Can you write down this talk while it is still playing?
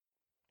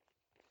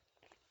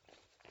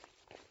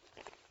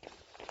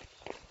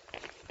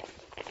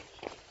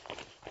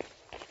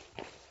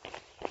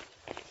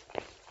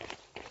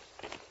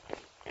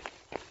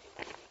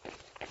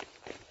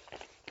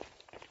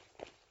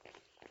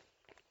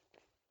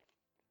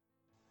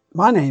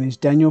My name is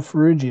Daniel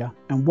Ferrugia,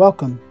 and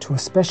welcome to a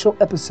special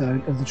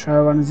episode of the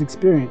Trail Runners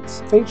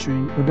Experience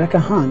featuring Rebecca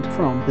Hunt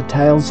from the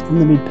Tales from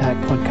the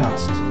Midpack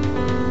podcast.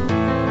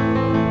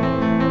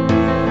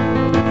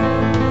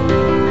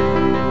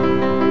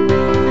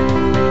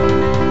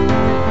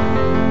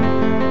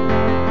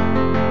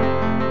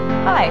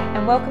 Hi,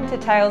 and welcome to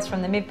Tales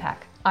from the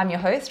Midpack. I'm your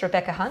host,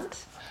 Rebecca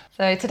Hunt.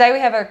 So today we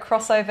have a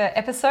crossover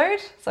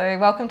episode. So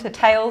welcome to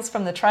Tales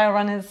from the Trail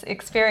Runners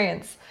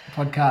Experience.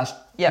 Podcast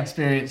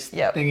experience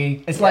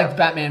thingy. It's like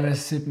Batman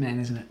versus Superman,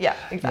 isn't it? Yeah,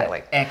 exactly.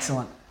 Yeah,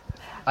 excellent.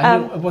 I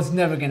knew it was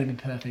never going to be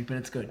perfect, but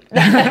it's good.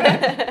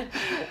 We're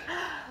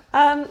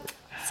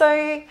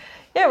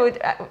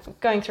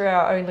going through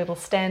our own little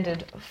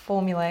standard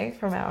formulae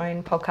from our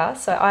own podcast.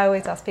 So I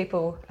always ask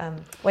people,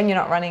 when you're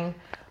not running,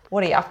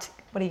 what are you up to?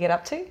 What do you get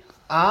up to?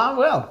 I'm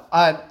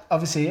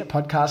obviously a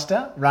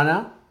podcaster,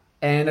 runner,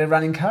 and a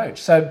running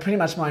coach. So pretty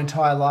much my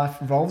entire life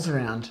revolves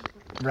around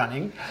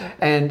running.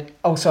 And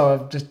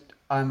also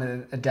I'm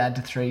a dad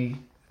to three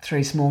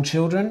small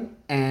children,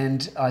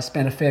 and I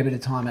spend a fair bit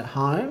of time at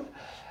home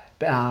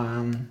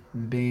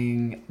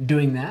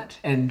doing that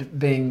and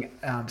being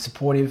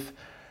supportive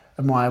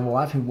of my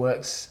wife, who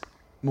works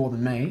more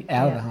than me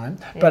out of the home.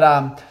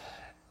 But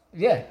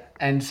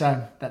and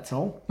so that's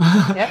all.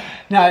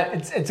 No,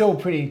 it's all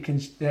pretty.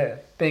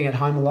 Being at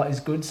home a lot is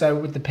good. So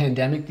with the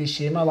pandemic this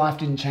year, my life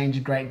didn't change a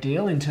great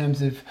deal in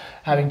terms of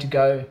having to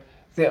go.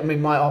 I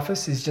mean, my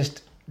office is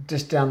just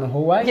down the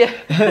hallway.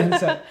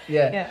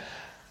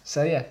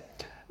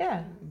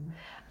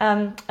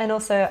 And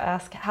also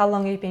ask how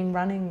long you've been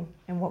running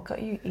and what got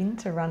you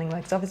into running.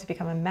 Like, it's obviously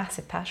become a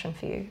massive passion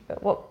for you.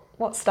 But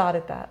what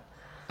started that?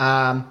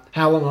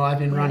 How long have I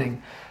been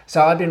running?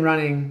 So I've been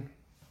running,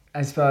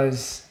 I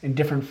suppose, in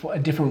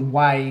different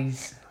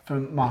ways for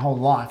my whole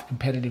life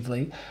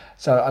competitively.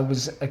 So I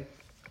was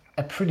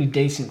a pretty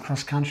decent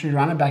cross-country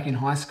runner back in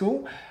high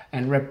school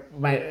and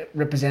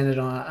represented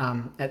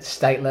at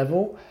state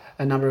level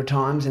a number of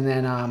times. And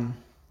then I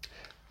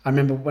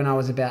remember when I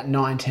was about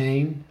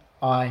 19,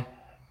 I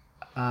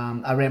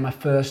ran my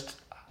first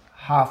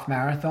half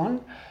marathon,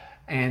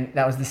 and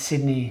that was the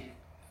Sydney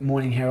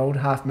Morning Herald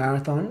half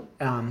marathon.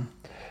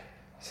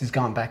 This is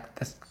going back,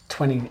 that's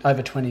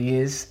over 20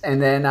 years.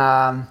 And then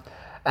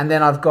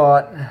I've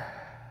got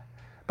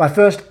my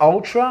first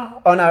ultra.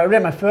 I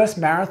ran my first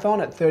marathon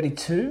at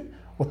 32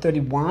 or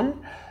 31.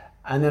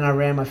 And then I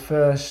ran my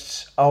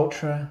first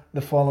ultra the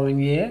following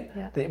year,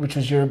 which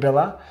was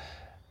Eurobilla.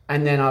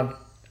 And then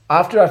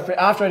after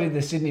I did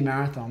the Sydney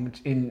Marathon,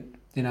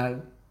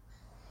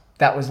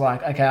 that was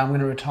like, okay, I'm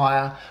going to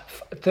retire.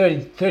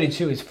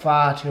 32 is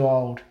far too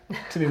old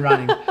to be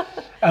running.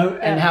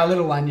 And how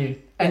little I knew.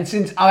 And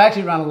since I've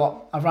actually run a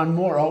lot, I've run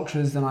more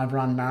ultras than I've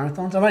run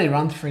marathons. I've only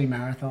run 3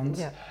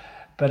 marathons,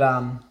 but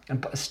a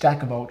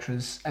stack of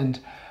ultras. And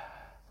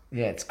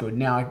it's good.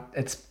 Now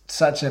it's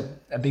such a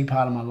big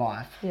part of my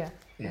life. Yeah.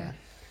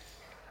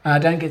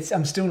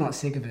 I'm still not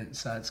sick of it,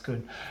 so it's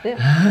good.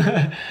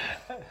 Yeah.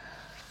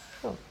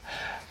 Cool.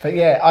 But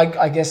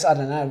I guess, I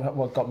don't know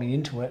what got me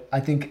into it. I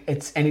think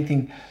it's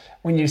anything,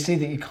 when you see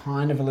that you're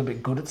kind of a little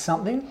bit good at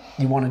something,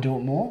 you want to do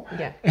it more.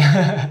 Yeah.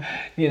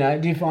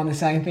 Do you find the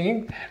same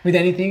thing with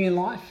anything in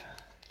life?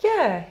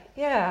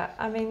 Yeah.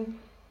 I mean,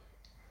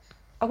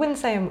 I wouldn't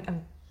say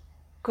I'm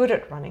good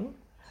at running,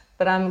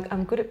 but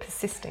I'm good at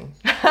persisting.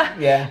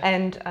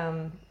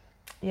 And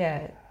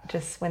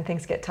just when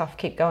things get tough,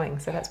 keep going.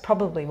 So that's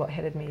probably what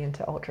headed me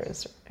into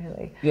ultras,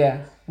 really.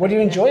 Yeah. What do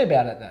you enjoy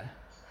about it, though?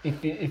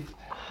 If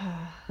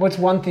what's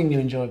one thing you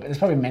enjoy? But there's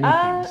probably many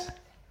things.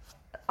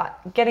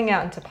 Getting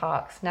out into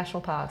parks,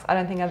 national parks. I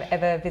don't think I've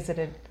ever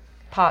visited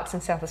parks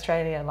in South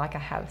Australia like I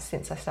have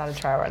since I started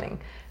trail running.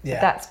 Yeah.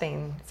 But that's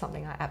been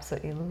something I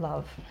absolutely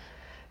love.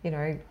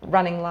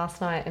 Running last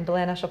night in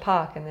Blair National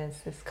Park, and there's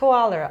this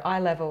koala at eye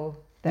level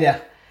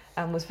that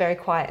was very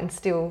quiet and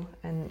still,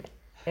 and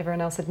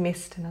everyone else had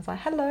missed, and I was like,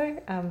 hello.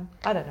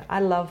 I don't know. I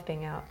love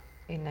being out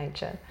in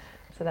nature.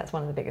 So that's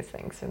one of the biggest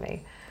things for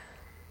me.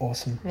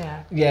 Awesome.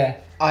 Yeah.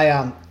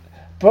 I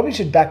probably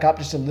should back up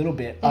just a little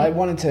bit. I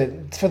wanted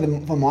to,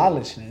 for my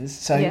listeners,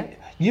 so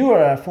you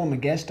were a former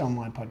guest on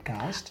my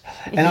podcast,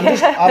 and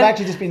I've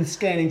actually just been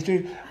scanning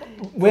through.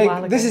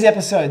 This is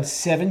episode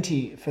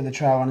 70 for the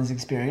Trail Runners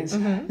Experience.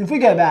 Mm-hmm. If we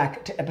go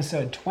back to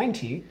episode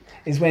 20,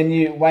 is when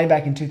way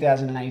back in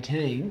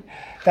 2018,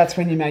 that's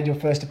when you made your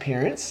first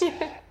appearance.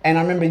 And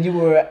I remember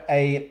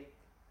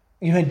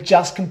you had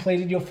just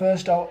completed your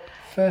first ultra,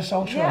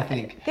 I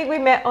think. I think we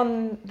met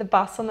on the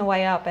bus on the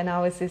way up, and I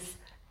was this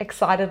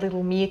excited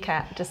little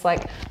meerkat, just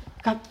like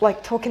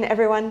talking to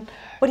everyone.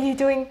 What are you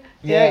doing?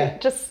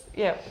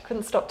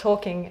 Couldn't stop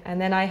talking. And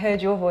then I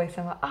heard your voice.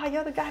 I'm like,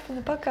 you're the guy from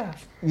the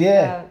podcast.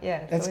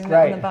 That's so we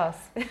great. Met on the bus.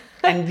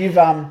 And you've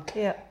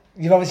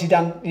obviously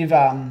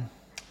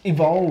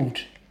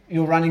evolved.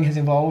 Your running has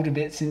evolved a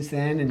bit since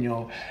then, and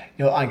you're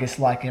I guess,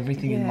 like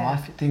everything in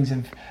life,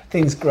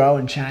 things grow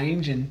and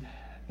change, and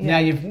now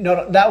you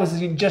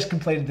just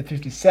completed the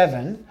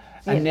 57,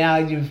 and now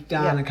you've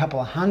done a couple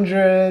of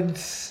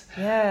hundreds.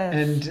 Yes.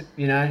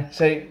 And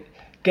so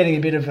getting a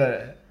bit of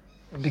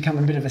become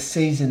a bit of a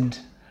seasoned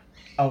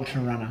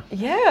ultra runner.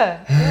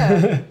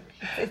 Yeah.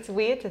 It's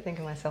weird to think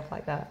of myself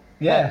like that.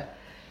 Yeah.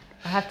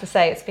 But I have to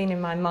say, it's been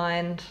in my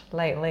mind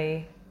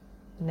lately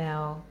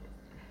now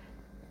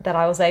that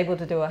I was able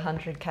to do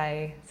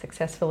 100K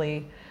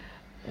successfully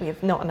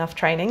with not enough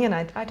training, and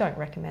I don't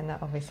recommend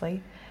that,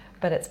 obviously,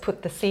 but it's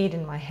put the seed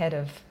in my head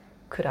of,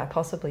 could I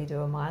possibly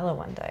do a miler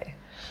one day?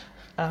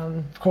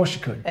 Of course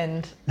you could.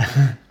 And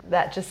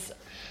that just,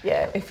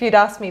 if you'd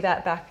asked me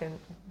that back in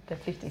the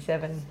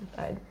 57,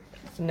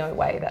 no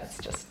way, that's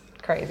just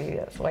crazy.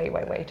 That's way,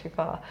 way, way too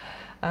far.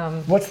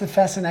 What's the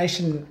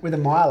fascination with a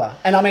miler?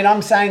 And I mean,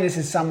 I'm saying this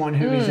as someone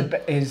who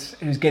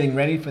who's getting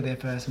ready for their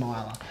first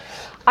miler.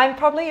 I'm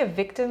probably a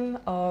victim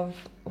of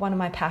one of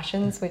my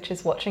passions, which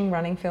is watching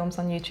running films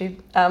on YouTube.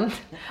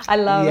 I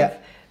love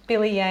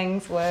Billy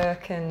Yang's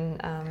work, and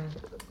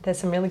there's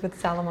some really good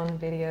Salomon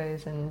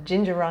videos and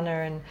Ginger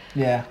Runner, and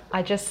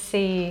I just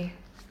see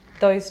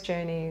those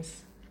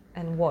journeys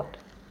and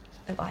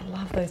I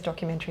love those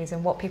documentaries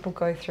and what people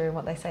go through and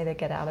what they say they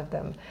get out of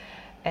them.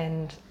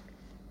 And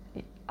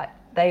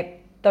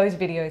those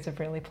videos have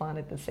really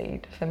planted the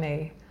seed for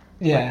me.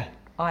 Yeah. Like,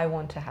 I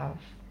want to have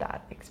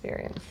that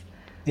experience.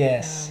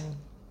 Yes.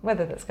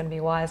 Whether that's going to be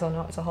wise or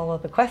not is a whole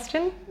other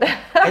question.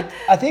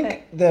 I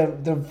think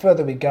the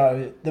further we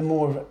go, the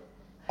more...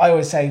 I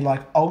always say,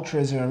 like,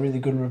 ultras are a really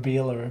good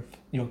revealer of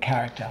your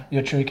character,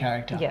 your true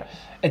character. Yeah.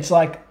 It's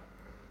like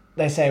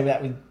they say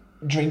that with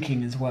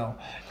drinking as well.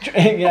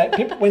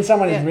 People, when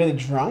someone is really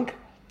drunk,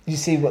 you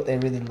see what they're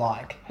really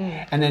like.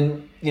 And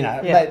then,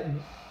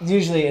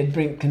 usually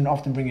it can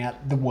often bring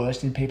out the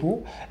worst in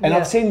people. And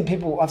I've seen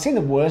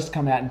the worst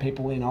come out in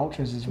people in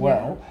ultras as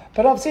well. Yeah.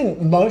 But I've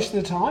seen most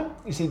of the time,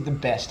 you see the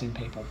best in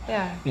people.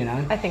 Yeah.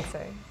 I think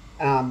so.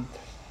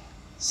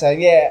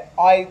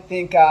 I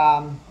think,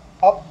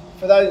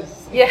 for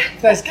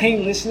those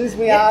keen listeners,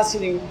 we are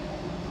sitting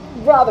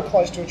rather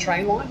close to a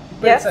train line,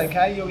 but it's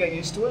okay, you'll get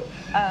used to it.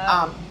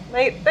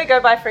 They go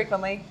by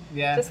frequently.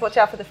 Yeah. Just watch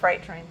out for the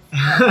freight trains.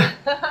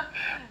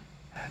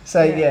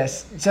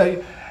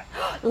 So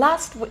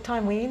last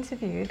time we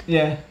interviewed,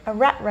 a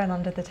rat ran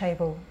under the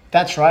table.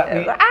 That's right.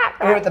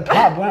 We were at the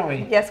pub, weren't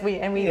we? Yes, we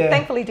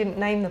thankfully didn't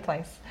name the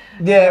place.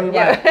 Yeah, we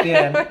were.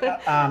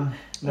 Yeah.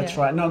 That's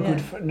right. Not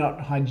good for, not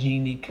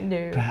hygienic,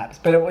 perhaps,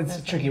 but it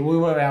was tricky. We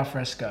were al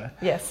fresco.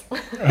 Yes.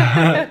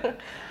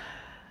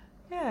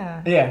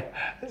 Yeah.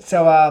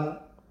 So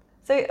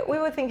we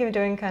were thinking of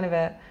doing kind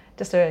of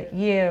just a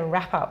year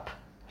wrap up.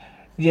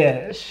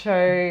 Yeah.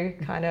 Show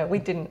kind of. We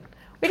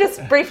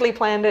just briefly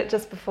planned it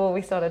just before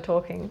we started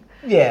talking.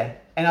 Yeah,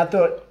 and I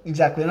thought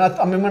exactly. And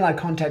I mean, when I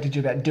contacted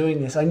you about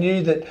doing this, I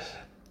knew that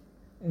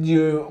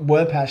you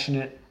were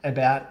passionate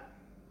about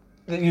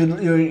that.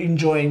 You're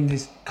enjoying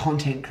this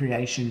content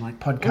creation, like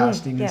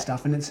podcasting and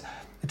stuff, and it's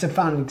a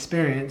fun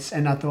experience.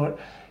 And I thought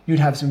you'd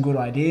have some good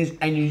ideas,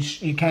 and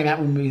you came out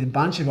with me with a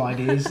bunch of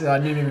ideas that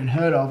I'd never even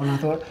heard of, and I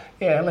thought,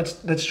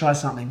 let's try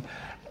something.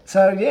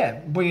 So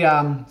we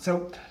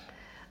so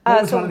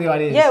what was one of the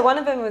ideas? Yeah, one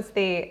of them was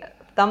the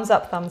thumbs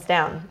up, thumbs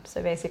down.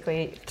 So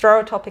basically, throw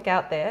a topic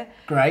out there.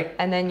 Great.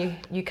 And then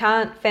you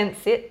can't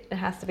fence it. It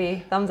has to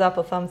be thumbs up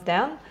or thumbs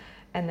down,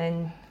 and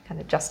then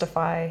kind of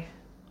justify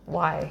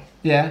why.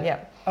 Yeah. Yeah.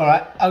 All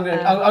right. I'm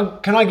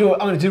going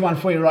to do one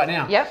for you right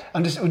now. Yep.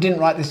 We didn't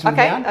write this one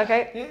down.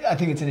 Okay. I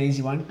think it's an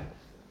easy one.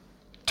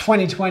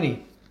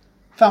 2020.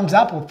 Thumbs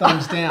up or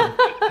thumbs down?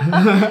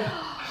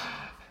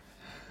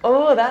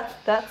 Oh,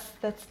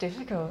 that's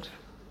difficult.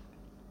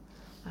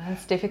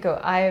 That's difficult.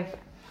 I've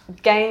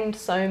gained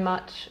so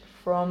much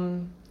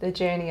from the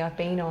journey I've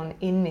been on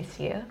in this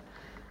year,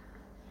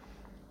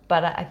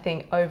 but I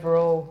think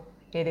overall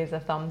it is a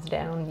thumbs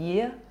down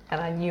year, and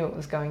I knew it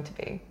was going to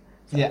be.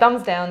 So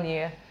thumbs down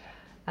year,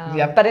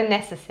 but a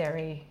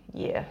necessary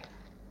year.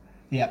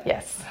 Yeah.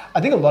 Yes.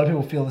 I think a lot of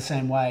people feel the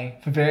same way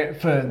for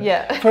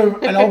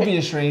an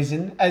obvious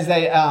reason, as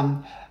they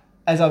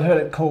as I've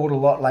heard it called a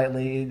lot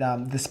lately,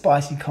 the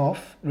spicy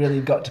cough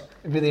really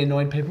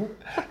annoyed people.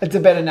 It's a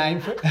better name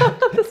for it.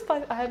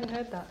 I hadn't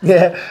heard that.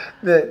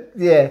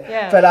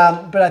 Yeah. But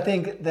I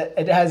think that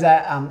it has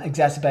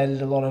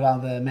exacerbated a lot of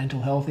other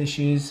mental health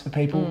issues for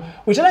people,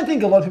 which I don't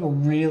think a lot of people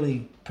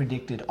really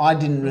predicted. I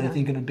didn't really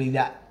think it would be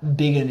that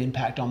big an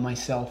impact on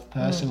myself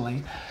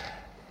personally.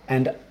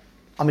 And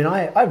I mean,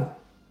 I've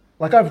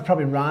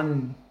probably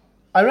run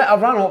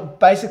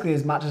basically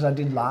as much as I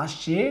did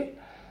last year,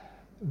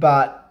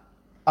 but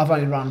I've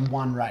only run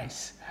one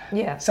race.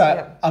 Yeah.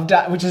 So I've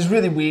done, which is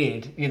really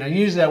weird.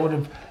 Usually I would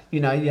have,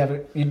 you have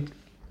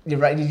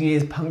your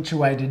years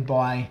punctuated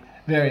by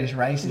various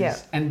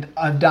races, and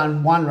I've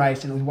done one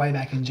race, and it was way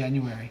back in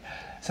January.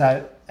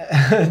 So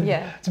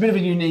it's a bit of a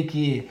unique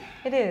year.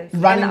 It is.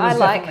 Running and was I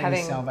like definitely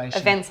having salvation.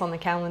 Events on the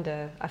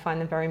calendar. I find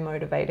them very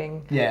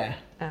motivating. Yeah.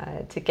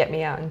 To get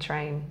me out and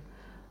train.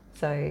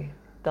 So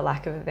the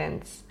lack of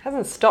events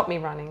hasn't stopped me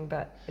running,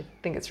 but I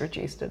think it's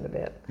reduced it a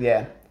bit.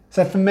 Yeah.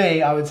 So for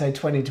me, I would say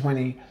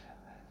 2020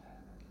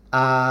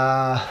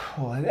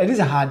 Well, it is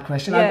a hard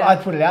question. Yeah. I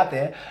put it out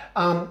there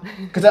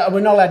because we're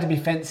not allowed to be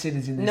fence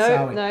sitters in this,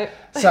 are we? No.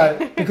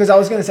 So, because I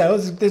was going to say,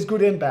 there's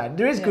good and bad.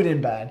 There is good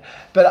and bad.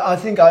 But I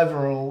think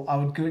overall, I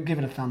would give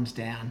it a thumbs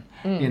down,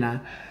 you know.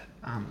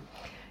 I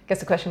guess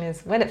the question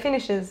is, when it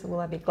finishes, will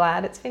I be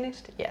glad it's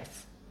finished?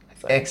 Yes.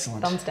 So,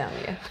 excellent. Thumbs down,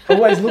 yeah.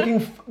 Always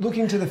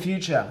looking to the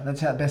future.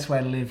 That's the best way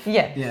to live.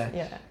 Yeah.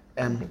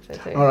 I think so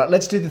too. All right,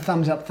 let's do the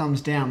thumbs up,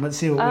 thumbs down. Let's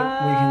see what we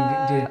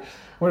can do.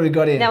 What have we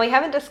got here? Now, we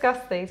haven't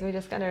discussed these. We're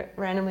just going to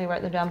randomly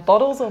write them down.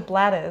 Bottles or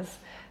bladders?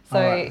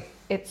 So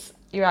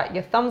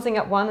you're thumbsing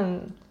up one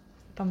and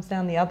thumbs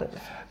down the other.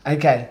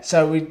 Okay,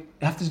 so we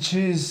have to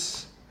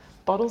choose...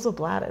 Bottles or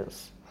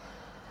bladders?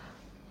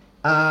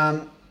 If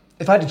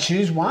I had to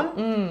choose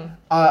one,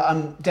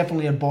 I'm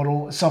definitely a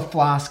bottle, soft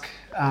flask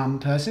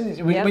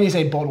person. When you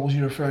say bottles,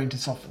 you're referring to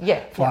soft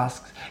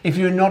flasks. If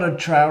you're not a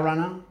trail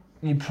runner,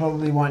 you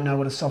probably won't know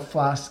what a soft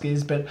flask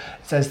is, but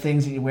it's those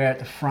things that you wear at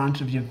the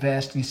front of your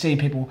vest. You see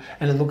people,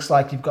 and it looks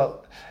like you've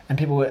got, and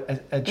people are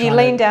trying you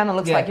lean down, and it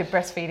looks like you're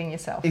breastfeeding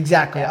yourself.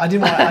 Exactly. Yeah. I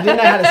didn't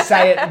know how to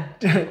say it.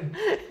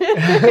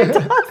 It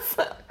does.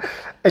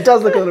 It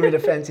does look a little bit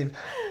offensive.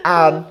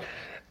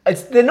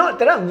 They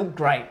don't look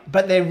great,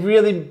 but they're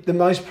really the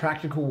most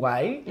practical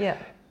way. Yeah.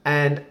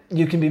 And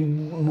you can be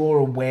more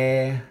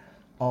aware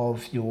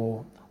of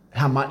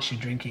how much you're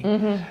drinking.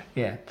 Mm-hmm.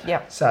 Yeah.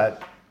 Yeah. So.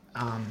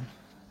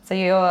 So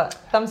your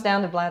thumbs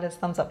down to bladders,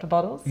 thumbs up to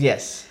bottles?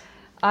 Yes.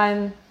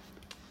 I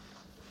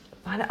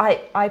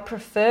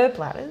prefer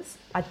bladders.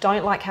 I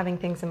don't like having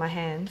things in my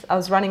hands. I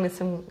was running with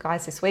some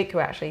guys this week who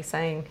were actually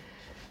saying,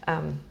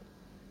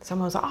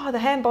 someone was like, oh, the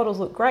hand bottles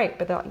look great.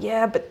 But they're like,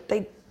 yeah, but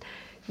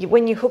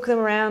when you hook them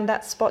around,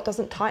 that spot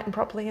doesn't tighten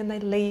properly and they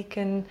leak.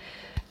 And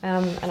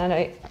I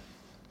know,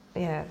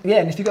 yeah. Yeah,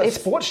 and if you've got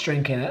sports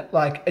drink in it,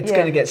 like it's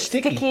going to get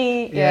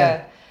sticky.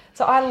 Yeah.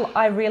 So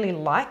I really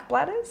like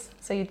bladders,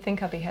 so you'd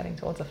think I'd be heading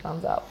towards a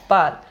thumbs up.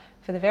 But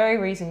for the very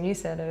reason you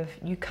said of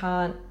you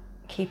can't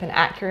keep an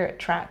accurate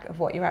track of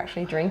what you're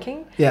actually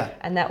drinking. Yeah.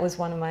 And that was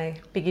one of my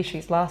big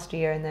issues last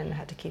year, and then I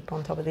had to keep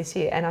on top of this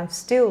year. And I'm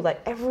still, like,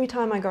 every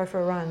time I go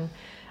for a run,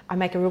 I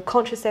make a real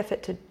conscious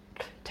effort to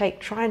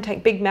try and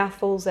take big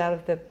mouthfuls out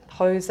of the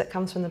hose that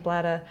comes from the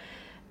bladder.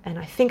 And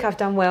I think I've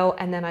done well,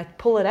 and then I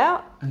pull it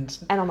out, and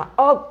I'm like,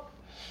 oh,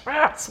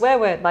 swear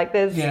word, like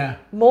there's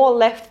more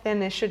left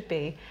than there should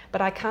be, but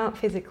I can't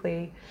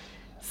physically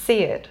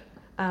see it.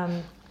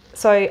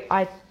 So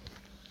I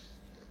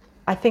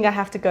think I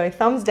have to go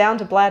thumbs down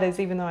to bladders,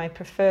 even though I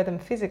prefer them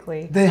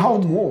physically. They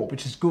hold more,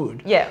 which is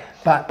good. Yeah,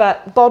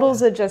 but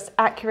bottles are just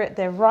accurate.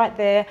 They're right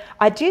there.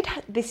 I did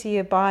this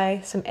year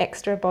buy some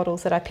extra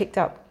bottles that I picked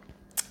up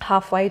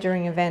halfway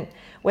during an event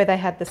where they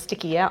had the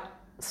sticky out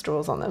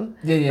straws on them.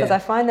 Yeah. Because I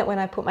find that when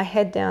I put my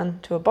head down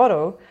to a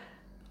bottle,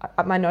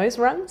 my nose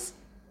runs.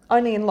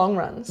 Only in long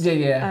runs.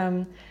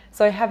 Yeah.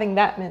 So having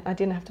that meant I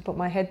didn't have to put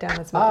my head down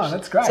as much. Oh,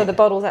 that's great. So the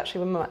bottles actually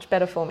were much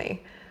better for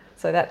me.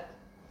 So that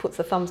puts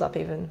the thumbs up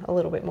even a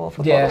little bit more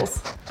for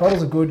bottles.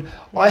 Bottles are good.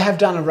 Yeah. I have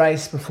done a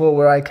race before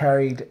where I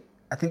carried,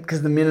 I think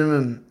because the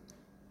minimum,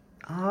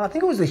 I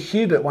think it was the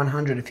Hubert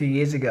 100 a few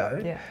years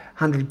ago,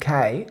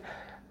 100K,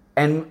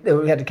 and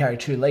we had to carry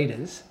 2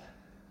 litres,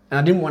 and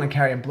I didn't want to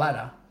carry a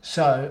bladder,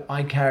 so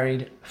I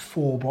carried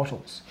 4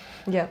 bottles.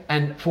 Yeah.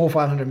 And 4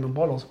 500ml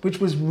bottles, which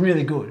was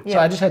really good. So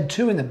I just had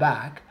 2 in the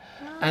back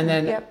and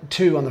then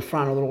 2 on the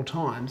front at all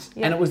times.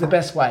 And it was the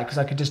best way because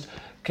I could just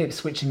keep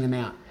switching them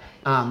out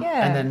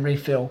and then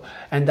refill.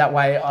 And that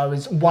way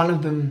one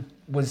of them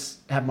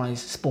had my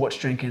sports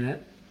drink in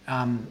it.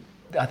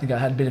 I think I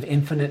had a bit of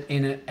Infinite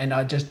in it, and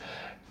I just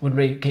would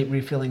keep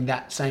refilling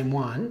that same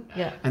one.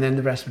 Yeah. And then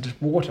the rest were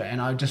just water. And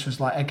I just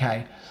was like,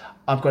 okay,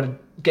 I've got to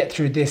get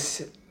through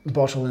this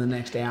bottle in the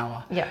next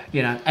hour. Yeah.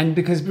 You know, and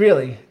because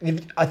really,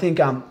 I think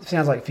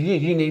sounds like for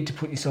you need to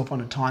put yourself on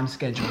a time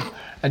schedule.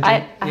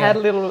 I had a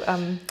little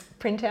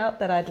printout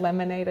that I'd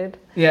laminated.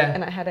 Yeah.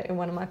 And I had it in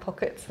one of my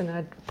pockets, and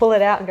I'd pull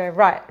it out and go,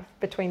 right,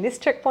 between this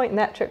checkpoint and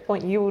that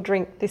checkpoint, you will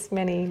drink this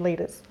many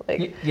litres.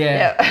 Like,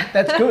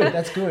 That's good.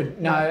 That's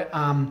good. No,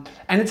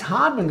 and it's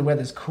hard when the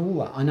weather's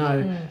cooler. I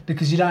know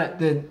because you're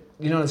not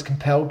as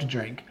compelled to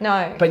drink.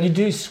 No. But you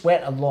do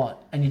sweat a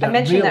lot, and you don't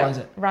realise it. I mentioned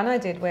that run I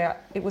did where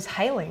it was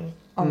hailing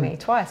on me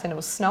twice, and it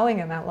was snowing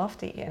at Mount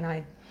Lofty,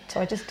 and so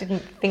I just didn't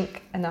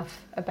think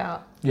enough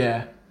about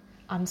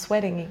I'm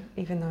sweating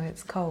even though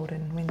it's cold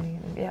and windy,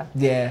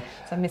 and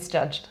so I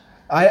misjudged.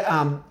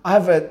 I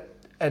have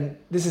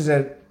this is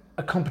a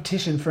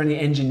competition for any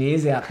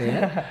engineers out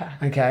there.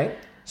 Okay,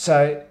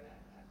 so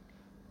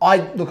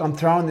I'm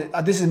throwing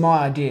this is my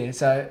idea,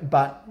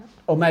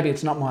 or maybe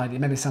it's not my idea,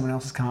 maybe someone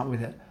else has come up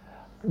with it.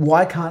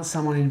 Why can't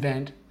someone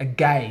invent a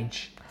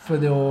gauge for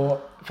the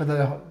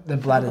bladders? The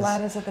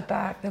bladders at the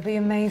back, they'll be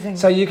amazing.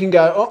 So you can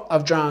go,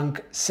 I've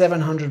drunk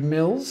 700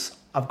 mils,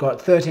 I've got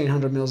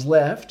 1300 mils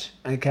left,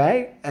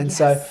 okay? And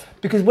so,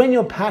 because when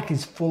your pack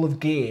is full of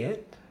gear,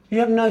 you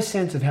have no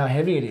sense of how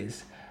heavy it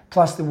is.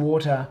 Plus the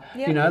water,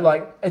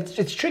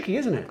 it's tricky,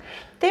 isn't it?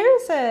 There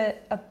is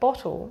a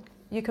bottle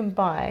you can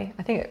buy,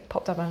 I think it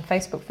popped up on a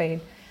Facebook feed,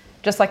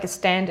 just like a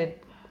standard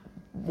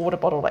water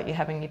bottle that you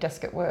have in your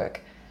desk at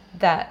work,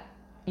 that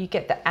you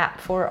get the app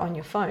for it on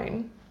your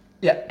phone.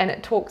 Yeah. And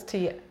it talks to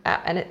your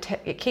app, and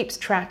it keeps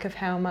track of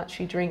how much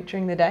you drink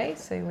during the day.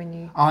 So when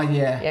you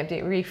you have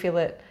to refill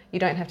it, you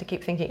don't have to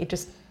keep thinking.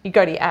 You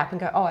go to your app and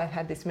go, oh, I've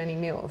had this many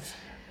meals.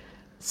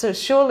 So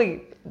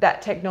surely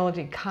that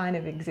technology kind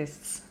of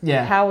exists.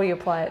 Yeah. How we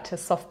apply it to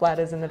soft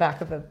bladders in the back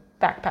of a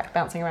backpack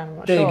bouncing around, I'm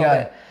not sure. There you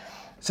go.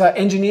 So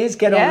engineers,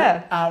 get on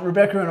it.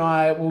 Rebecca and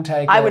I will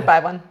take I would buy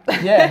one.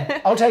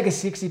 Yeah. I'll take a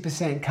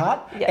 60%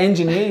 cut. Yeah.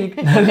 Engineer,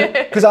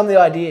 because I'm the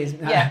ideas.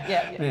 No.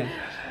 Yeah.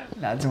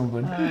 No, it's all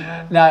good.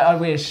 No, I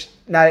wish.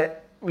 No,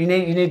 you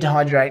need to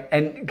hydrate,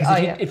 and because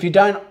if you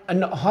don't,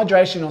 and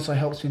hydration also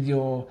helps with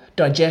your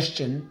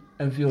digestion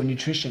of your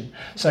nutrition.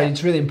 So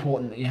it's really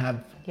important that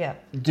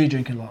you do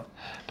drink a lot.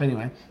 But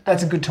anyway,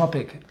 that's a good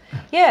topic.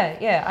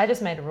 Yeah. I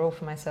just made a rule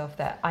for myself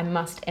that I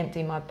must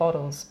empty my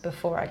bottles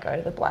before I go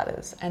to the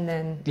bladders, and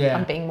then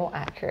I'm being more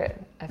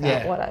accurate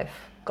about what I've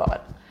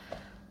got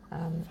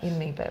in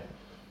me. But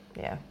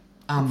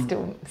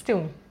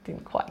still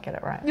didn't quite get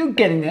it right. You're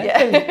getting there. Yeah,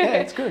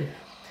 it's good.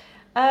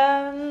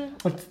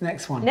 What's the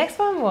next one? Next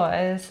one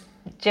was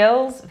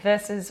gels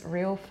versus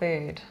real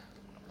food.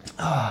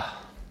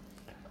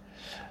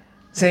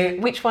 See,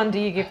 which one do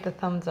you give the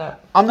thumbs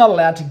up? I'm not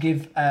allowed to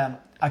give.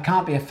 I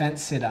can't be a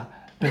fence sitter,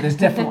 but there's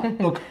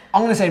definitely. Look,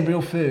 I'm going to say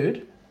real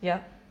food.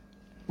 Yeah.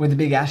 With a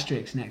big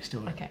asterisk next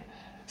to it. Okay.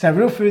 So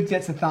real food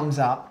gets the thumbs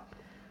up.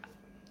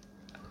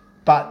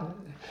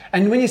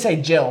 And when you say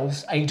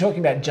gels, are you talking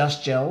about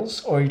just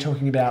gels, or are you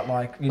talking about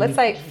like? Let's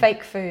say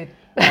fake food.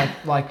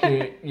 like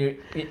your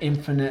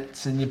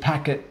infinites and your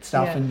packet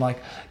stuff and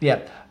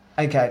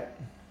okay.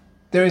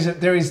 There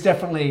is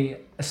definitely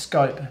a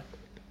scope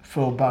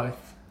for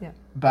both. Yeah.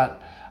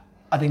 But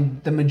I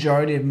think the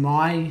majority of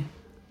my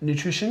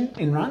nutrition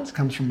in runs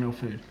comes from real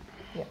food.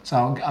 Yeah. So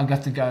I'll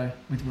have to go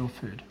with real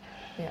food.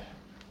 Yeah.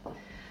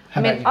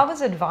 I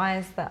was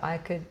advised that I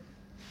could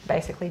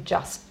basically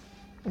just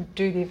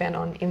do the event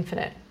on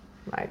infinite,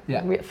 right?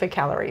 Yeah. For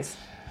calories.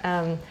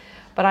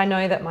 But I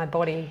know that my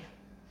body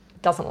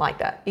doesn't like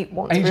that. It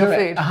wants real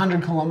food.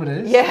 100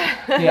 kilometers?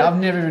 Yeah. Yeah, I've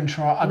never even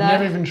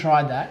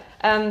tried that.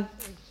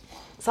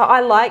 So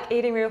I like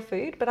eating real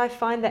food, but I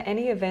find that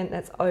any event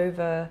that's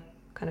over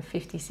kind of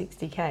 50,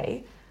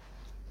 60K,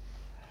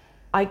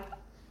 I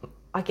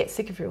get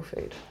sick of real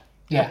food.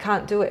 Yeah. I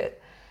can't do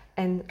it.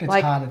 And it's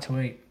harder to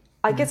eat.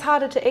 It gets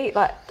harder to eat.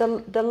 Like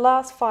the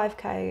last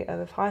 5K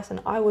of Hyson,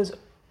 I was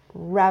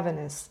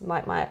ravenous.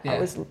 My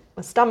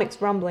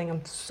stomach's rumbling.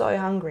 I'm so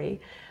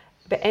hungry.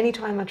 But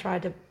anytime I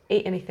tried to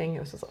eat anything, it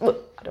was just like,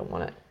 look, I don't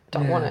want it.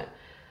 Don't want it.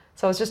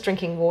 So I was just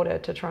drinking water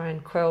to try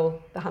and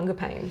quell the hunger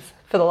pains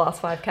for the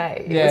last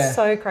 5K. It was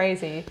so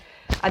crazy.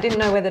 I didn't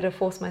know whether to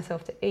force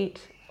myself to eat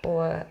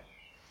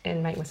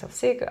and make myself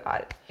sick.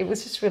 It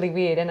was just really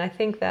weird. And I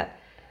think that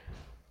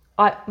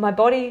my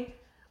body,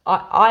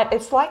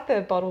 it's like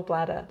the bottle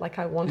bladder. Like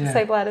I want to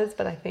say bladders,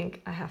 but I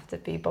think I have to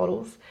be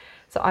bottles.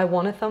 So I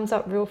want a thumbs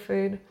up real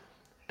food,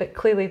 but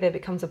clearly there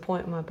becomes a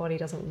point where my body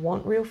doesn't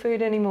want real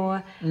food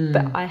anymore.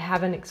 But I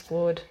haven't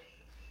explored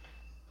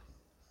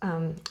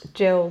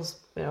gels,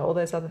 all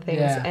those other things.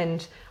 Yeah.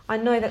 And I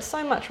know that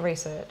so much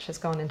research has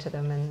gone into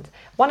them. And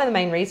one of the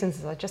main reasons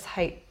is I just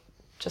hate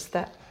just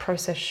that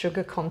processed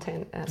sugar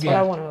content. That's what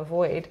I want to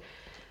avoid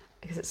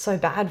because it's so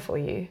bad for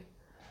you.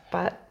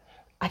 But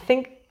I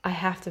think I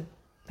have to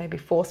maybe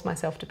force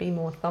myself to be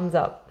more thumbs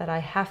up, that I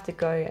have to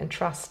go and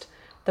trust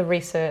the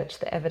research,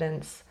 the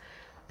evidence,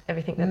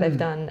 everything that they've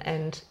done,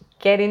 and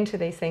get into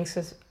these things.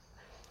 Because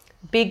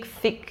big,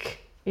 thick,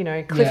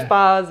 Cliff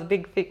bars,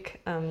 big,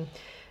 thick,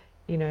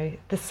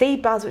 the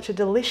seed bars, which are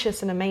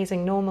delicious and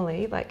amazing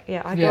normally.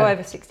 I go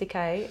over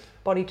 60K,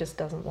 body just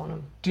doesn't want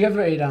them. Do you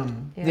ever eat,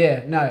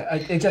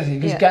 exactly,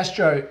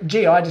 because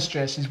GI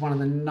distress is one of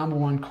the number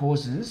one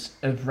causes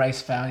of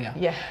race failure.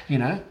 Yeah.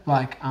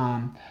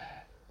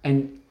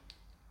 And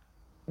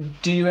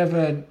do you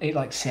ever eat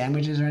like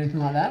sandwiches or anything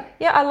like that?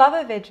 Yeah, I love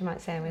a Vegemite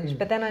sandwich,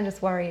 but then I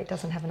just worry it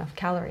doesn't have enough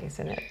calories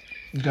in it.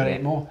 You've got to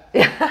eat more.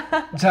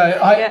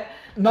 So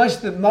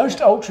most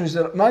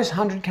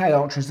 100K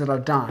ultras that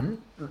I've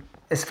done,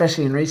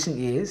 especially in recent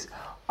years,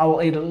 I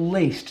will eat at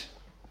least,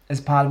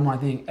 as part of my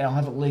thing, I'll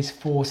have at least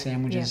 4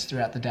 sandwiches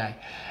throughout the day.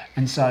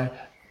 And so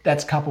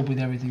that's coupled with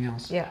everything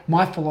else. Yeah.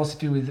 My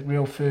philosophy with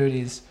real food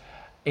is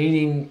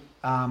eating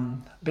a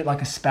bit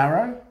like a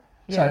sparrow.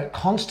 So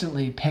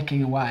constantly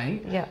pecking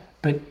away,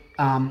 but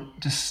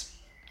just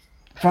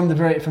from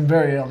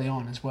very early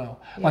on as well.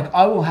 Yeah. Like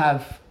I will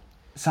have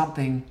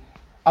something,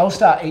 I will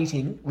start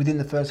eating within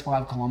the first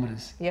 5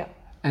 kilometers. Yeah.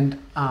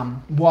 And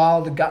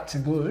while the guts are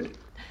good,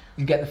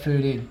 you get the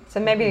food in.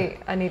 So maybe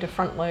I need to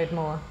front load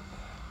more.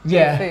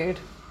 Food.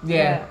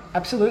 Yeah,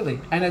 absolutely.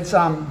 And it's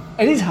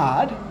it is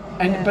hard,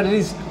 but it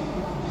is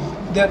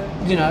that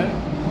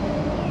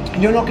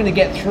you're not going to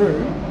get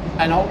through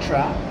an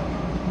ultra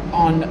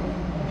on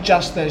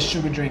just those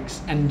sugar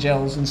drinks and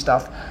gels and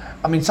stuff.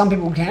 I mean, some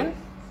people can,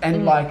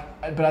 and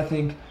but I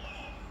think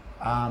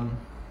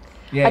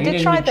Yeah, I you did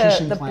need a try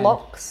nutrition the plan.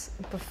 blocks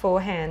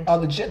beforehand. Oh, I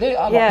like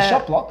the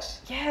shop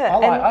blocks. Yeah,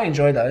 I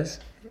enjoy those.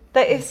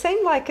 It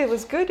seemed like it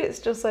was good. It's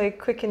just like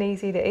quick and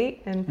easy to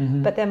eat,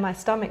 but then my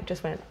stomach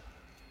just went,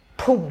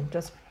 boom,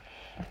 just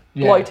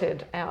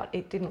bloated out.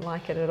 It didn't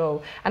like it at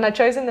all. And I'd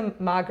chosen the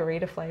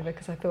margarita flavour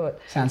because I thought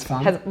sounds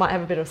fun. Might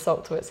have a bit of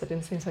salt to it, so it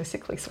didn't seem so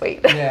sickly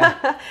sweet.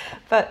 Yeah,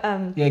 but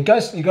you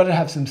got to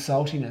have some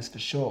saltiness for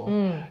sure.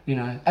 You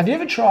know, have you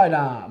ever tried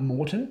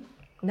Maurten?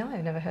 No,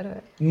 I've never heard of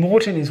it.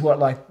 Maurten is what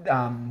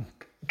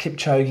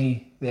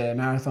Kipchoge, the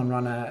marathon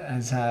runner,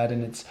 has had,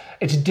 and it's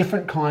a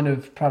different kind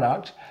of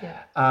product.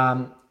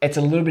 Yeah. It's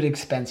a little bit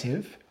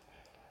expensive,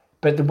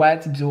 but the way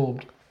it's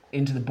absorbed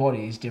into the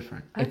body is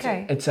different.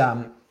 Okay.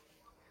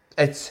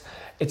 It's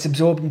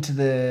absorbed into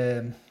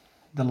the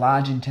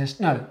large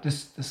intestine. No, the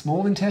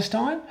small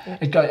intestine. Yeah.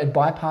 It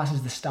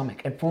bypasses the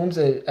stomach. It forms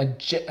a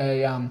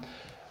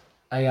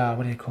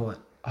what do you call it?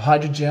 A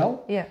hydrogel.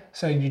 Yeah.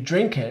 So you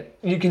drink it.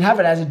 You can have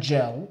it as a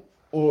gel,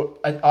 or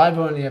I've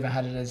only ever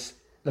had it as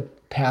the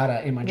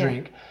powder in my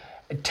drink.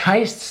 It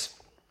tastes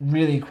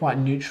really quite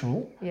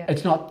neutral. Yeah.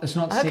 It's not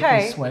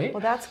sickly sweet.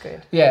 Well, that's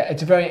good. Yeah,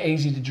 it's very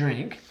easy to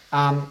drink.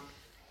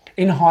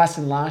 In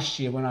Hyson last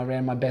year when I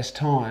ran my best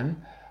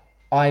time,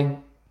 I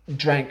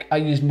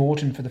used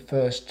Maurten for the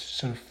first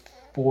sort of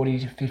 40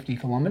 to 50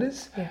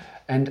 kilometres. Yeah.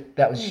 And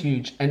that was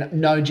huge. And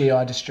no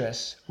GI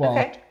distress.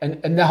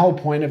 And the whole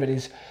point of it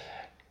is,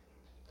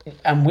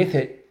 and with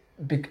it,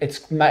 it's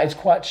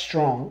quite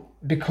strong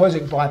because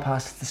it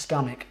bypasses the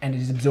stomach and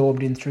is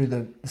absorbed in through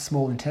the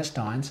small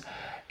intestines.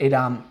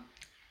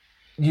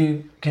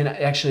 You can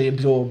actually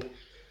absorb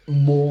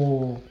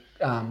more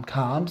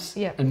carbs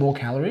and more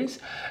calories.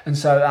 And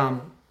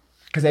so,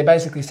 because they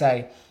basically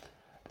say,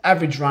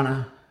 average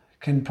runner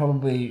can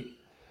probably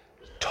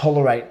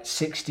tolerate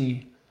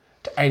 60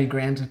 to 80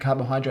 grams of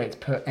carbohydrates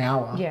per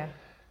hour. Yeah.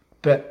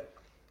 But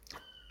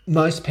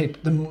most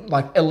people,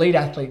 like elite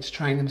athletes,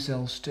 train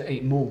themselves to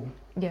eat more.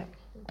 Yeah.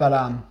 But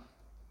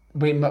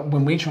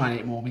when we try and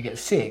eat more, we get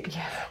sick.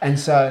 Yeah. And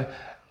so,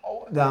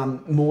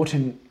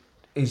 Maurten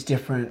is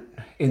different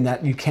in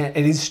that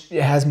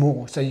it has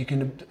more, so you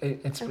can.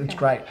 It's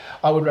great.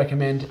 I would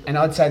recommend, and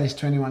I'd say this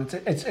to anyone.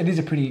 It is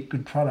a pretty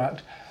good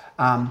product,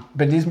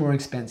 but it is more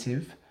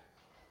expensive.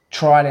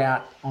 Try it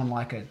out on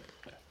like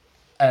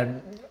a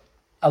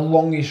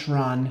longish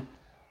run,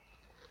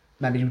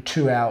 maybe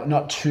 2 hours,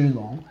 not too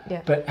long,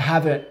 but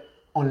have it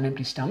on an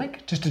empty stomach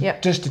just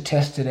to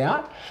test it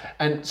out.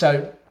 And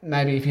so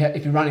maybe if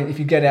you're running, if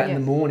you get out in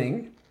the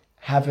morning,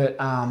 have it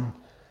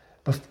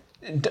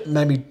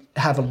maybe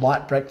have a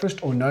light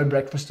breakfast or no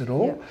breakfast at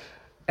all.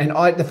 Yeah.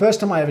 And the first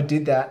time I ever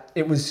did that,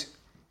 it was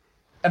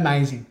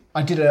amazing.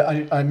 I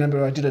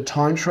remember I did a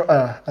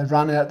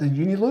run out the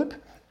Uni Loop.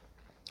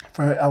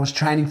 I was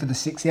training for the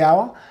 6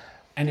 hour,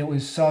 and it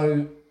was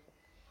so,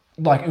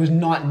 like, it was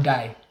night and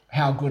day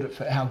how good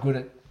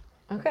it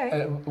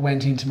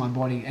went into my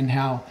body, and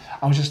how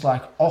I was just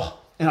like, oh,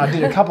 and I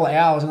did a couple of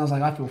hours and I was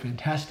like, I feel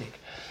fantastic.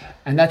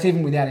 And that's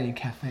even without any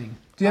caffeine.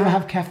 Do you ever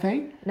have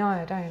caffeine? No,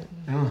 I don't.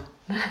 Oh.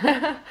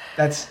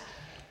 That's,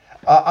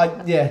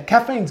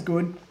 caffeine's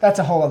good. That's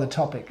a whole other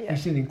topic. Yeah. You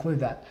should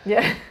include that.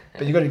 Yeah.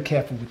 But you've got to be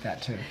careful with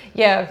that too.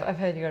 Yeah, I've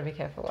heard you've got to be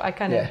careful. I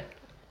kind of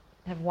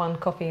have one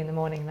coffee in the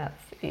morning,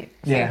 that's it.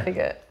 So I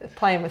figure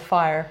playing with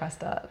fire if I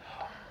start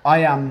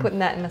putting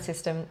that in my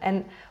system.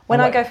 And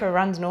when I go for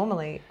runs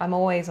normally, I'm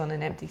always on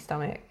an empty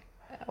stomach.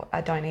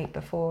 I don't eat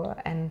before,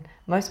 and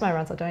most of my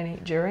runs I don't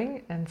eat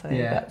during, and so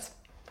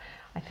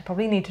I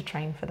probably need to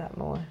train for that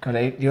more.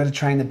 You got to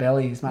train the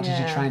belly as much as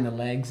you train the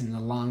legs and the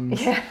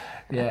lungs.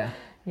 Yeah.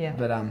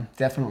 But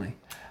definitely.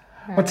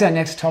 What's our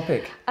next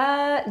topic?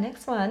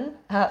 Next one.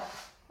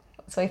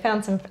 So we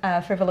found some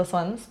frivolous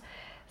ones.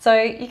 So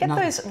you get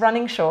those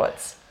running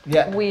shorts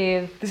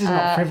with this is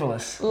not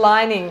frivolous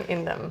lining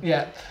in them.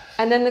 Yeah.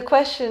 And then the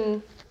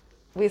question,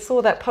 we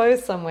saw that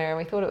pose somewhere and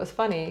we thought it was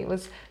funny,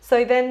 was,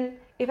 so then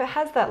if it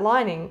has that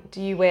lining, do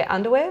you wear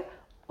underwear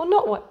or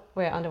not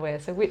wear underwear?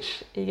 So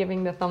which are you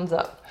giving the thumbs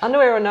up?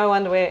 Underwear or no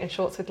underwear and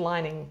shorts with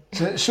lining?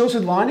 So shorts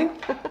with lining?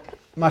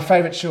 My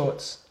favourite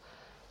shorts.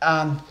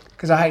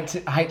 Because I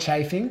hate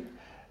chafing.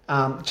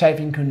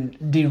 Chafing can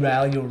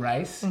derail your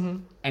race. Mm-hmm.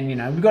 And,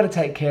 we've got to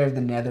take care of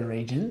the nether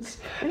regions.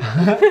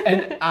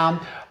 And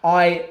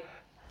I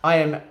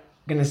am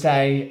going to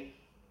say,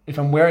 if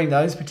I'm wearing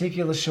those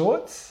particular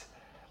shorts,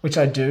 which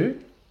I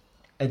do,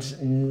 it's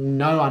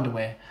no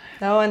underwear.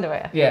 No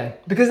underwear. Yeah,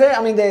 because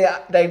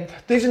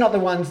these are not the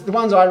ones. The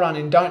ones I run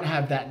in don't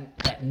have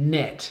that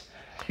net.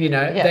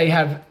 They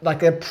have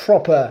like a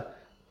proper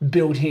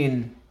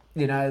built-in,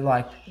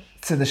 like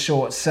to the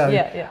shorts. So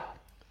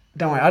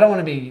don't worry, I don't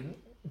want to be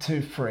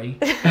too free.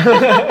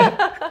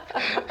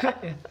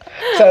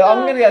 So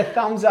I'm going to go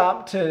thumbs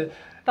up to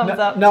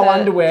no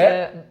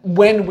underwear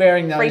when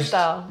wearing those.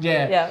 Freestyle.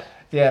 Yeah.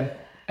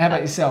 How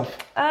about yourself?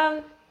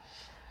 Well,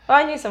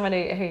 I knew someone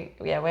who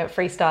went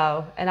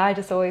freestyle, and I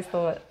just always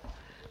thought,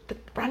 the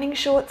running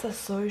shorts are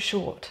so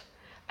short,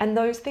 and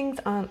those things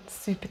aren't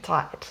super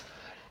tight.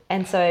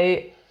 And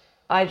so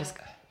I just,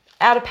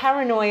 out of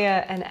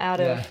paranoia and out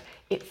of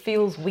it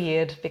feels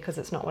weird because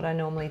it's not what I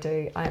normally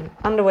do. I'm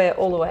underwear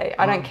all the way.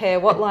 I don't care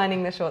what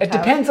lining the shorts have. It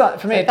depends on,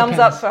 for me, it thumbs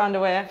depends. up for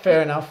underwear.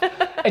 Fair enough.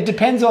 It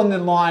depends on the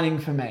lining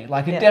for me.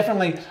 Like it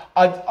definitely,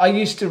 I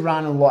used to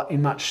run a lot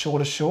in much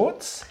shorter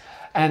shorts.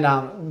 And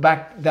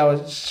that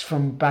was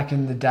from back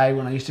in the day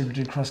when I used to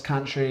do cross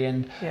country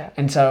and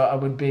so I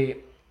would be,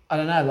 I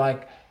don't know,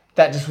 like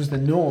that just was the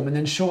norm. And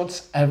then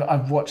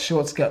I've watched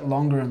shorts get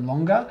longer and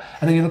longer.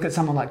 And then you look at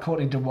someone like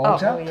Courtney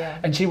Dauwalter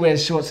and she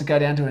wears shorts that go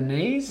down to her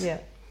knees. Yeah.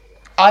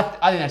 I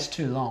think that's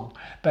too long,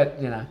 but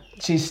you know,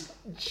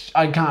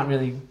 I can't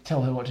really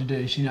tell her what to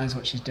do. She knows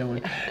what she's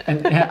doing,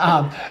 and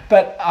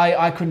but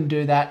I couldn't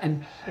do that.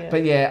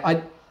 But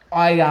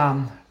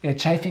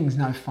chafing's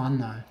no fun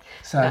though.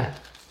 So, no.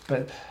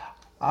 But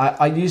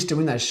I used to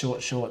in those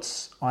short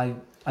shorts. I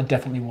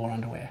definitely wore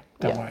underwear.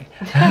 Don't worry.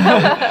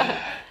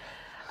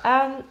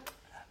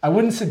 I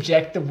wouldn't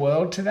subject the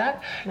world to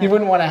that. No. You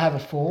wouldn't want to have a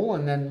fall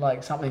and then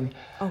like something.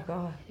 Oh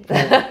God.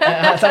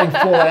 Something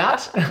fall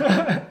out.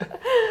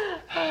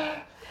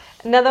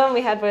 Another one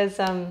we had was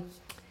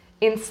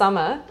in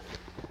summer,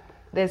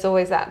 there's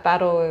always that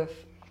battle of,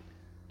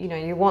 you know,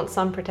 you want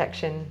sun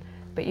protection,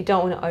 but you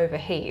don't want to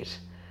overheat.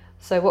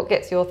 So what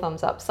gets your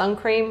thumbs up, sun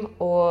cream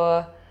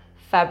or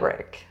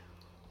fabric?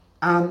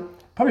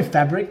 Probably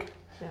fabric.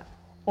 Yeah.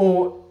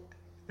 Or,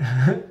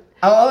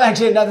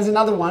 actually, no, there's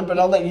another one, but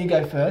I'll let you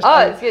go first. Oh,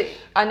 it's good.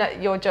 I know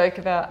your joke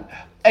about...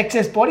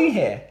 excess body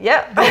hair.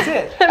 Yep. That's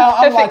it.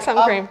 Perfect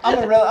sun cream.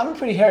 I'm a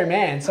pretty hairy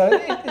man, so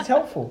it's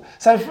helpful.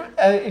 So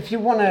if you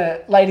want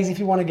to, ladies, if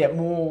you want to get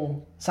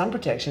more sun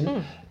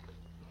protection,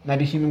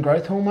 maybe human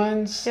growth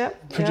hormones,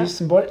 produce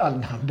some body... Oh,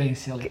 no, I'm being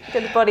silly.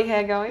 Get the body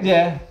hair going.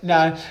 Yeah,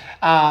 no.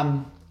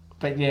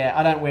 But yeah,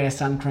 I don't wear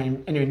sun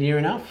cream anywhere near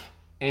enough.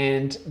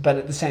 But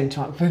at the same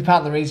time, part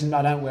of the reason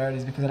I don't wear it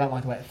is because I don't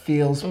like the way it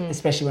feels,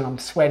 especially when I'm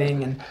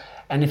sweating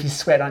and if you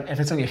sweat if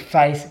it's on your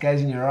face, it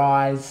goes in your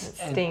eyes.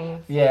 It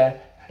stings. Yeah.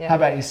 How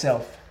about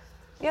yourself?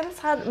 Yeah, that's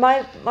hard.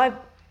 My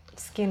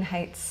skin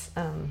hates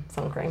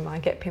sun cream. I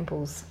get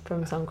pimples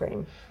from sun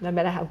cream, no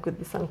matter how good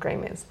the sun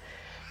cream is.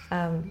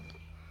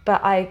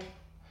 But I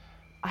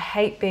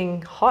hate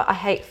being hot. I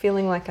hate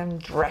feeling like I'm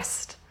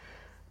dressed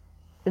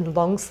in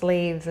long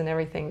sleeves and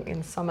everything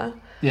in summer.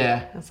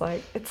 Yeah. It's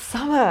like, it's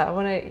summer. I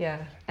want to,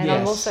 And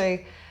I'm also,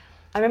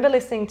 I remember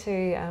listening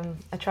to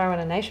a Trail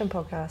Runner Nation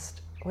podcast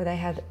where they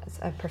had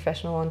a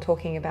professional on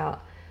talking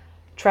about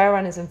trail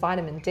runners and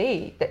vitamin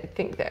D that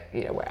think that,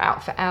 you know, we're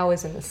out for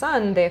hours in the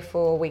sun,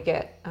 therefore we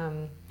get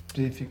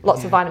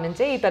lots of vitamin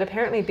D. But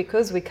apparently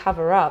because we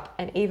cover up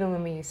and even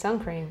when we use sun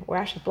cream, we're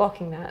actually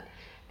blocking that.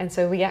 And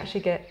so we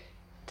actually get,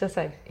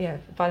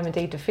 vitamin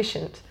D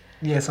deficient.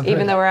 Yes,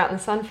 even though we're out in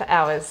the sun for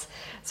hours.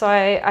 So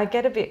I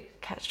get a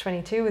bit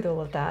catch-22 with all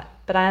of that,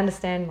 but I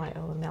understand the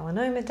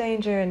melanoma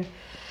danger. And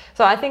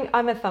so I think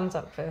I'm a thumbs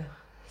up for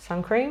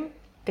sun cream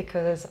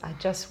because I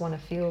just want to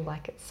feel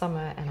like it's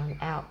summer and I'm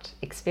out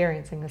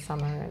experiencing the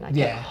summer and I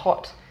get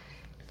hot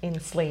in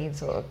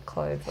sleeves or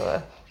clothes.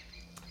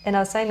 And I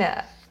was saying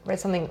that, I read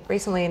something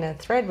recently in a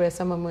thread where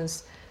someone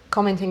was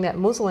commenting that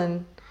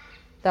muslin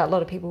that a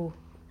lot of people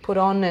put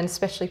on and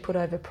especially put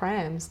over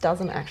prams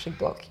doesn't actually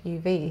block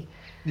UV.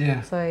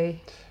 Yeah. So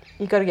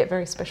you've got to get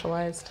very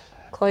specialised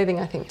clothing,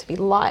 I think, to be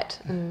light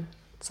and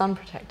sun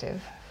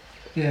protective.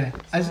 Yeah.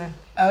 So.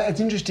 It's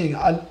interesting.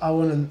 I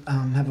want to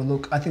have a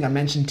look. I think I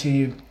mentioned to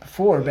you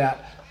before about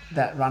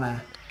that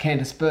runner,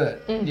 Candice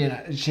Burt. You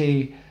know,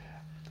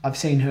 I've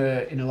seen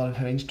her in a lot of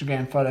her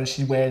Instagram photos.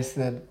 She wears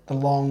the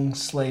long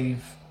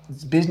sleeve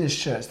business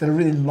shirts that are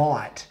really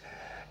light.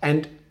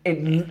 And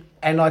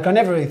like I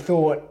never really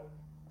thought,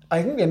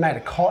 I think they're made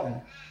of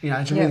cotton. You know,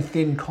 it's a really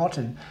thin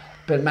cotton.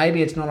 But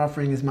maybe it's not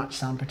offering as much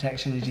sun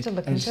protection as you... to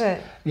look into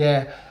it.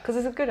 Yeah. Because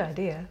it's a good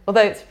idea.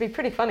 Although it'd be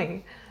pretty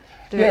funny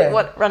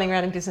running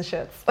around in business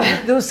shirts.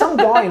 There was some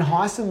guy in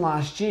Hyson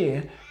last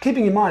year,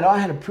 keeping in mind I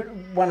had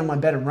one of my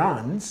better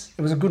runs.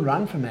 It was a good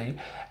run for me.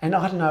 And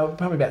I don't know,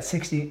 probably about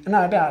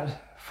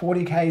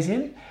 40 Ks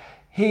in.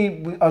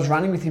 I was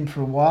running with him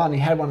for a while and he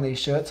had one of these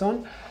shirts on.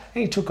 And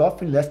he took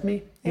off and left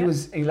me. I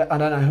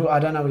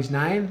don't know his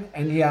name.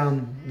 And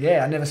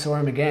I never saw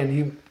him again.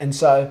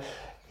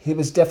 He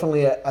was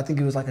definitely I think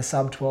he was like a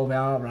sub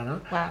 12-hour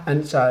runner. Wow.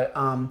 And so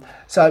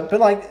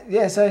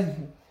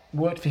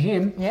worked for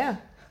him. Yeah.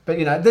 But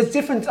you know, there's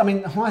difference. I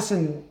mean,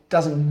 Hyson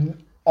doesn't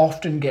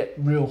often get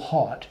real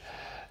hot,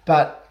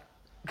 but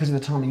because of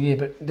the time of year.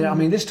 But I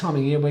mean, this time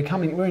of year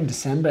we're in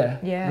December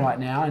right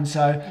now, and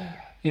so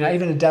you know,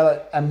 even a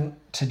day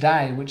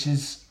today, which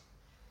is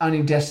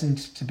only destined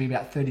to be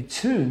about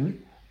 32,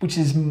 which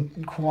is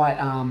quite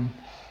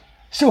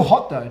still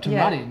hot though to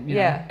run in. You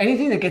know?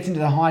 Anything that gets into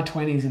the high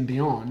 20s and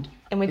beyond.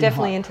 And we're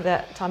definitely into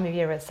that time of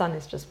year where the sun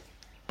is just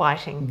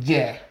biting.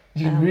 Yeah.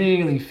 You can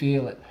really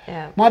feel it.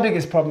 Yeah. My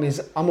biggest problem is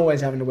I'm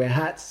always having to wear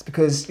hats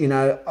because, you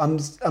know,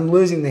 I'm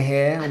losing the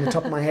hair on the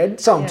top of my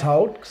head. So I'm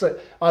told. Because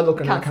I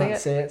look and I can't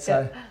see it.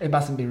 So it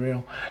mustn't be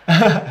real.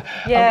 And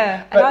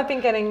I've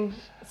been getting,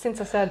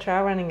 since I started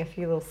trail running, a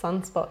few little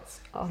sunspots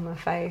on my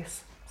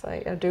face. So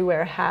I do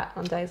wear a hat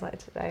on days like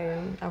today,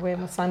 and I wear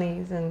my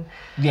sunnies and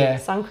Yeah.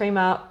 sun cream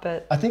up.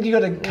 But I think you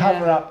got to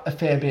cover up a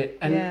fair bit.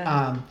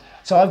 And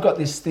so I've got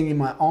this thing in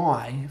my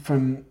eye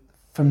from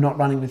not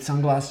running with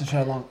sunglasses for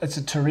so long. It's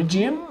a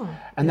pterygium,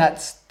 and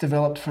that's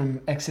developed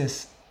from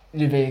excess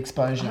UV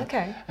exposure.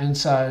 Okay. And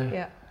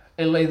so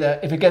it'll either,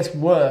 if it gets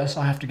worse,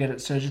 I have to get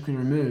it surgically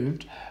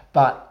removed.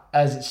 But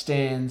as it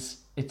stands,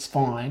 it's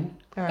fine.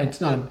 Right.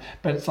 It's not,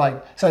 but it's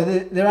like, so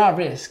there are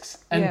risks.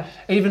 And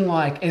even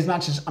like, as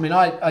much as, I mean,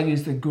 I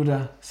use the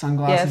Gooder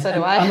sunglasses. Yeah, so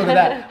do I. And look at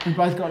that. We've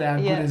both got our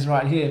Gooders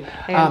right here.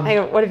 Hang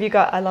on, what have you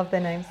got? I love their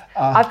names.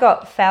 I've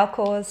got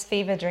Falcor's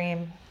Fever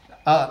Dream.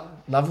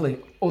 Lovely.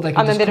 Or they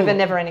I'm a bit of a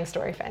Never-Ending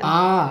Story fan.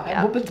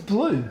 Well, but it's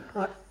blue.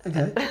 Right,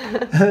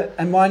 okay.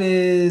 And mine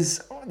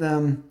is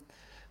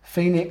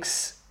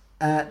Phoenix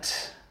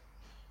at...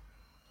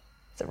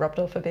 Is it rubbed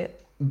off a bit?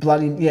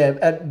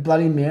 At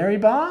Bloody Mary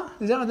Bar.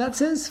 Is that what that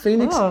says?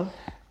 Phoenix. Oh.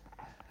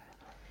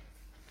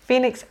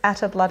 Phoenix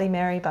at a Bloody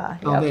Mary Bar.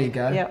 Yep. Oh, there you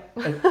go.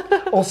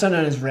 Yep. Also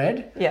known as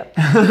Red. Yep.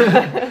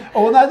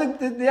 Oh no,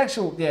 the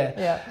actual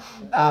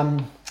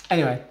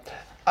Anyway,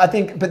 I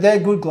think, but they're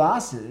good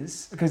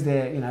glasses because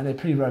they're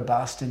pretty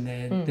robust and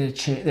they're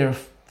cheap. They're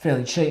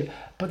fairly cheap,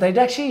 but they'd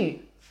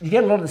actually. You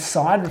get a lot of the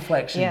side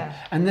reflection,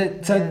 and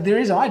there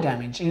is eye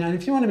damage.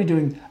 If you want to be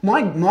doing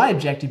my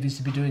objective is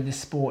to be doing this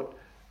sport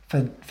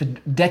for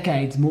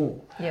decades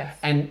more. Yes.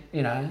 And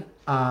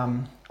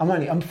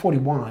I'm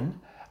 41,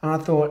 and I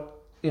thought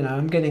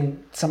I'm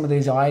getting some of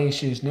these eye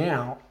issues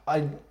now.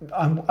 I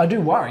do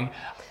worry.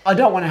 I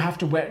don't want to have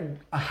to wear.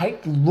 I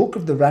hate the look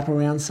of the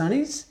wraparound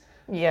sunnies.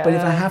 Yeah. But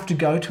if I have to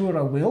go to it,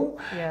 I will.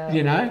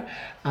 Yeah.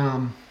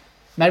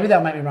 Maybe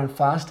they'll make me run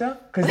faster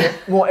because they're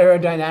more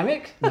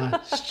aerodynamic. No,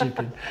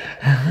 stupid.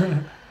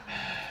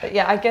 But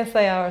yeah, I guess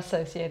they are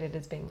associated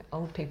as being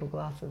old people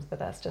glasses, but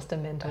that's just a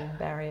mental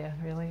barrier,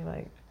 really.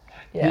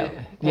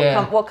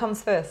 What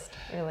comes first,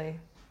 really?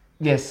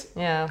 Yes.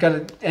 Yeah. Got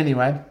it.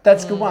 Anyway,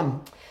 that's a good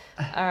one.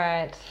 All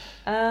right.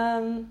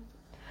 I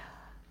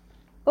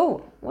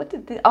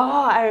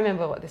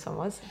remember what this one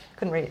was.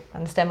 Couldn't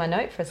understand my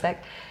note for a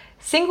sec.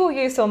 Single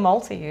use or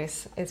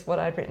multi-use is what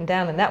I'd written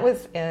down, and that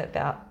was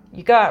about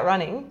you go out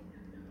running,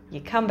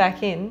 you come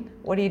back in,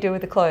 what do you do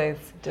with the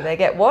clothes? Do they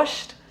get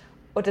washed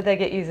or do they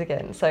get used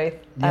again? So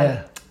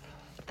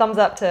thumbs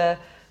up to,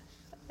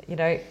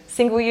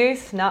 single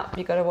use,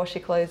 you've got to wash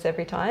your clothes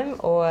every time,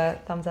 or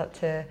thumbs up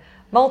to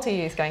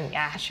multi-use going,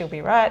 she'll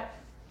be right.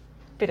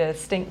 Bit of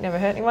stink never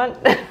hurt anyone.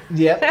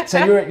 Yeah.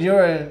 So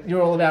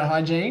you're all about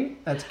hygiene.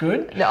 That's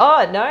good. No,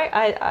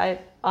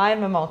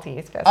 I'm a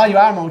multi-use person. Oh, you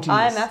are a multi-use.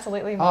 I'm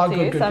absolutely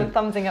multi-use. Good. I'm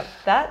thumbsing up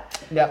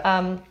that.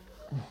 Yeah.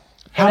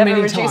 How many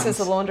reduces times?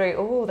 The laundry?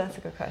 Oh, that's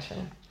a good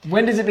question.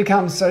 When does it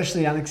become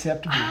socially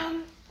unacceptable?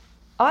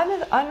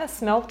 I'm a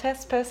smell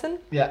test person.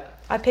 Yeah.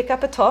 I pick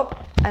up a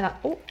top and I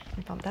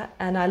bump that,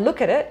 and I look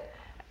at it.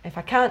 If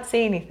I can't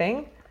see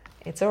anything,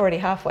 it's already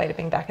halfway to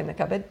being back in the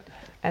cupboard,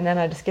 and then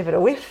I just give it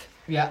a whiff.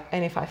 Yeah.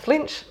 And if I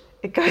flinch,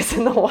 it goes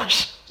in the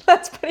wash.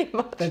 That's pretty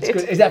much That's it.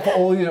 good. Is that for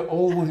all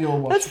of your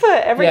wash? That's for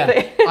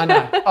everything. Yeah, I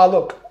know. Oh,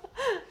 look.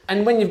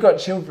 And when you've got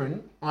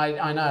children,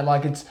 I know,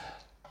 like it's,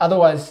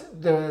 otherwise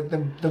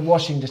the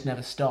washing just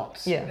never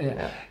stops.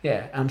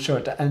 Yeah, I'm sure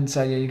it does. And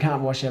so, you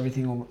can't wash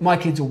everything. My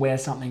kids will wear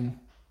something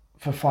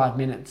for 5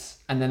 minutes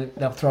and then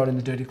they'll throw it in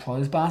the dirty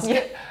clothes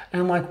basket. Yeah.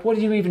 And I'm like, what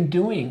are you even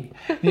doing?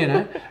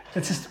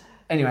 It's just,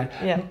 anyway.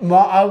 Yeah.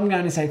 I'm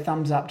going to say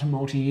thumbs up to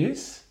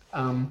multi-use,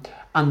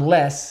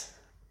 unless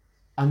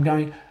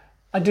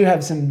I do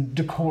have some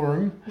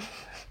decorum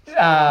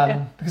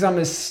because I'm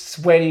a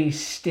sweaty,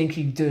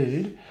 stinky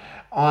dude.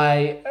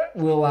 I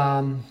will,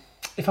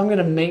 if I'm going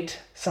to meet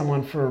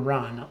someone for a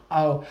run,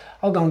 I'll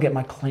go and get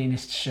my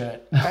cleanest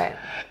shirt. Right.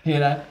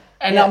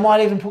 And I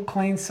might even put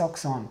clean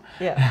socks on.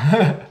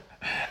 Yeah.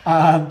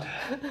 But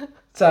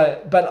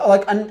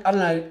like, I don't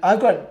know, I've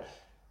got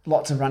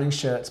lots of running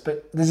shirts,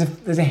 but there's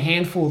a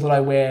handful that I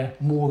wear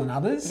more than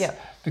others. Yeah.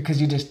 Because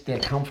they're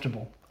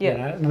comfortable.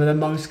 Yeah. They're the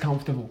most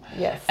comfortable.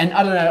 Yes. And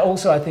I don't know,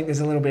 also I think there's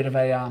a little bit of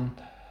a,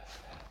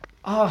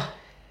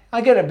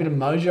 I get a bit of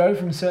mojo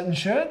from certain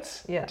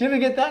shirts. Yeah. Do you ever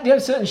get that? Do you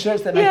have certain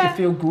shirts that make you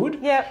feel good?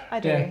 Yeah, I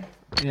do.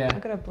 Yeah.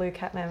 I've got a blue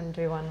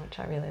Kathmandu one, which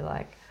I really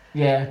like.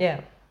 Yeah.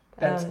 Yeah.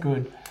 That's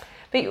good.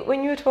 But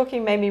when you were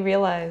talking, made me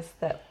realise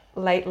that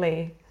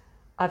lately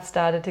I've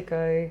started to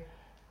go,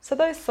 so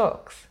those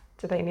socks,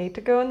 do they need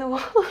to go in the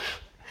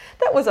wash?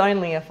 That was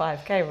only a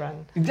 5K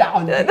run.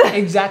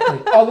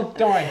 Exactly. Oh, look,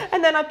 don't worry.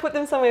 And then I put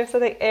them somewhere so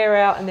they air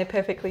out and they're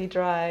perfectly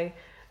dry.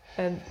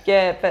 And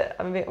but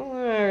I'm a bit,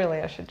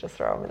 really, I should just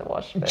throw them in the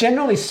wash. But...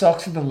 Generally,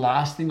 socks are the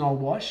last thing I'll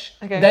wash.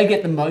 Okay. They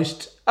get the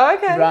most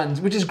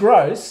runs, which is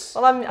gross.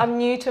 Well, I'm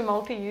new to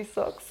multi-use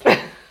socks.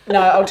 No,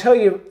 I'll tell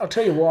you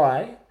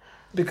why.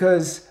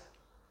 Because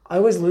I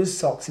always lose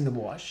socks in the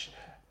wash.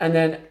 And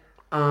then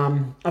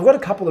I've got a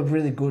couple of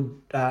really good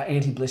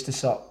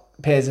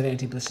pairs of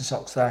anti-blister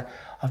socks that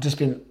I've just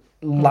been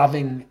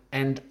loving,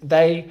 and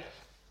they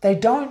they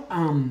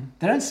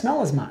don't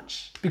smell as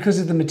much because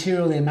of the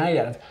material they're made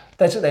out of.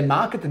 That's what they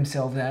market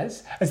themselves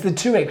as. It's the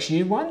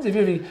 2XU ones.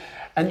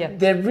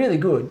 They're really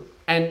good.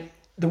 And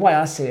the way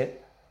I see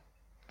it,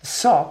 the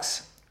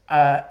socks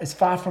are as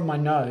far from my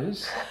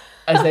nose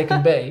as they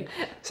can be,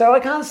 so I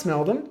can't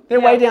smell them. They're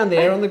way down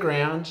there on the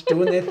ground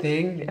doing their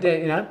thing.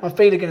 My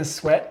feet are going to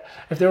sweat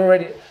if they're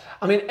already.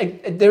 I mean,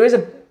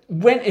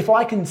 if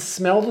I can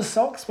smell the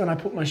socks when I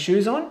put my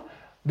shoes on,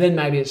 then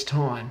maybe it's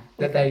time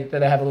that they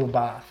have a little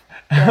bath.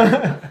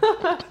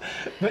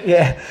 But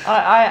yeah,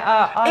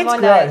 I'm it's on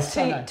gross,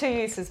 that. Two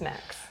uses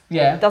max.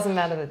 Yeah, doesn't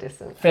matter the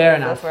distance. Fair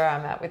enough. That's where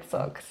I'm at with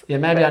socks. Yeah,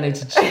 maybe I need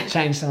to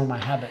change some of my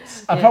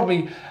habits. I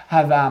probably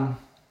have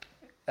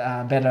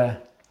better.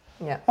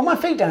 Yeah. Oh, my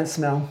feet don't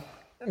smell.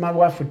 My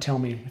wife would tell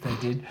me if they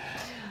did.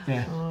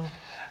 Yeah. Oh.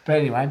 But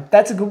anyway,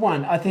 that's a good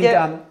one. I think.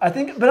 Yeah. I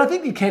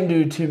think you can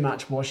do too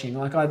much washing.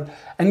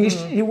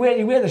 You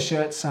wear the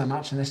shirts so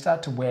much and they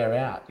start to wear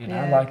out.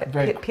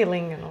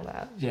 Pilling and all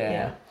that.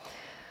 Yeah.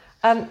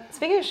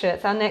 Speaking of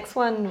shirts, our next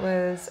one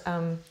was,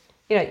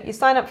 you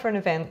sign up for an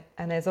event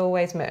and there's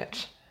always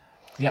merch.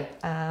 Yep.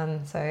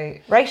 So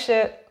race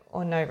shirt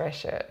or no race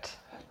shirt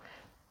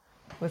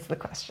was the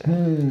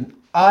question.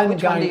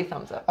 Which one do you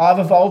thumbs up? I've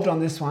evolved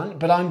on this one,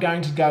 but I'm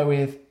going to go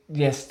with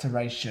yes to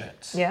race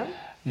shirts. Yeah?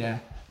 Yeah.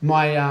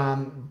 My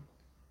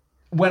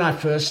when I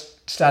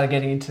first started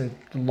getting into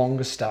the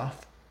longer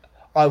stuff,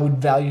 I would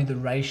value the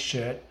race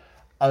shirt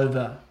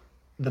over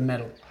the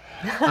medal.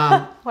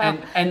 Wow.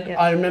 And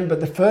I remember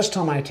the first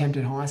time I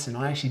attempted Hyson,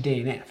 I actually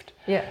DNF'd.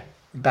 Yeah.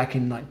 Back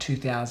in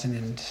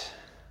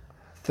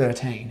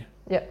 2013.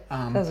 Yeah.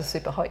 That was a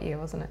super hot year,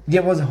 wasn't it?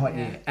 Yeah, it was a hot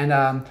year. And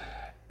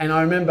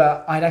I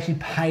remember I'd actually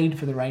paid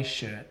for the race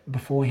shirt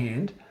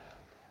beforehand.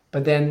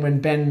 But then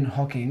when Ben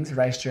Hockings, the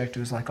race director,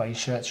 was like, "Oh, your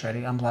shirt's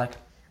ready," I'm like,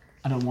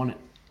 I don't want it.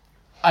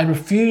 I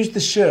refused the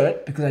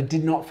shirt because I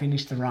did not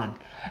finish the run.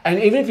 And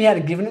even if he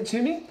had given it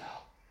to me,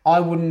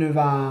 I wouldn't have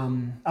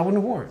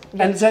worn it.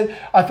 Yeah. And so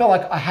I felt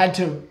like I had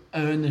to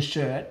earn the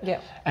shirt. Yeah.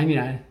 And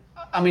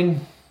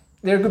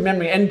they're a good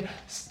memory. And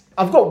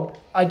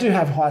I do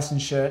have Hyson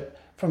shirt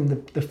from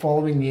the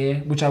following year,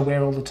 which I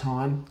wear all the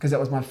time because that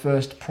was my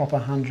first proper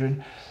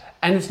 100.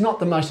 And it's not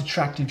the most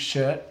attractive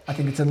shirt. I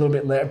think it's a little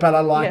bit but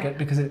I like it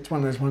because it's one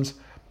of those ones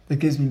that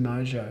gives me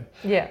mojo.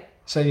 Yeah.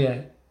 So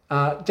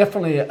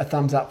definitely a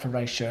thumbs up for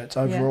race shirts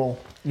overall.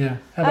 Yeah.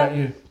 How about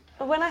you?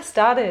 When I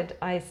started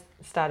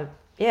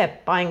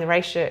buying the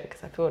race shirt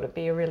because I thought it'd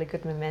be a really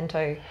good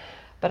memento.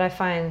 But I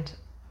find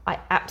I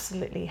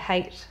absolutely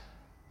hate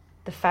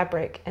the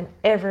fabric, and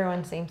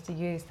everyone seems to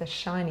use the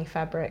shiny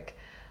fabric.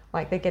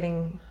 Like they're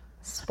getting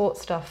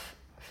sports stuff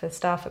for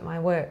staff at my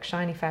work,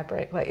 shiny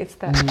fabric. Like it's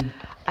that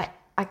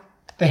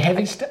the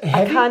heavy stuff.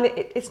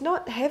 It's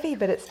not heavy,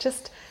 but it's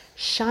just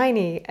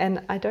shiny,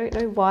 and I don't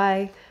know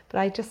why, but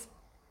I just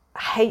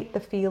hate the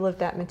feel of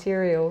that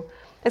material.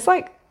 It's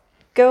like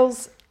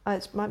girls.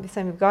 It might be the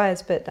same with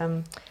guys, but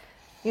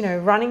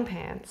running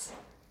pants.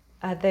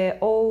 They're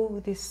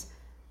all this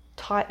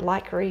tight,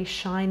 lycra-y,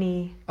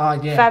 shiny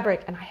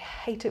fabric, and I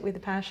hate it with a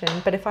passion.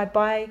 But if I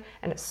buy,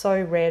 and it's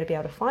so rare to be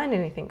able to find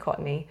anything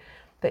cottony,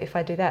 but if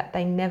I do that,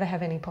 they never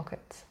have any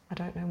pockets. I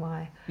don't know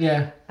why.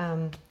 Yeah.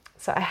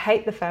 So I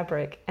hate the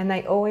fabric, and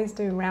they always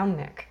do round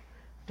neck,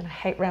 and I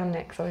hate round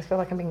necks. I always feel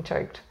like I'm being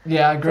choked.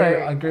 Yeah, I agree.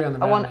 I agree on the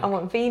round neck. I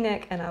want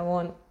V-neck, and I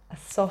want a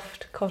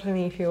soft,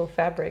 cottony feel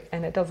fabric,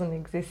 and it doesn't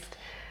exist.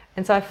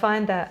 And so I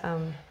find that,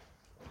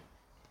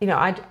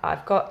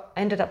 I've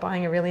ended up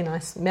buying a really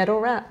nice medal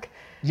rack.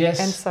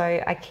 Yes. And so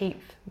I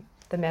keep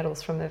the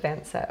medals from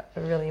events that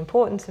are really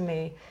important to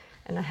me,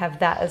 and I have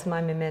that as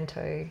my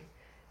memento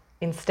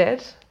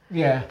instead.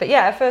 Yeah. But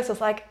at first I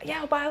was like,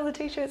 I'll buy all the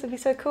t-shirts, it'd be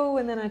so cool.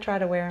 And then I try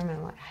to wear them and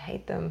I'm like, I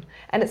hate them.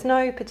 And it's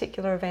no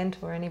particular event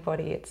or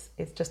anybody, it's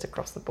just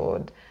across the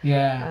board.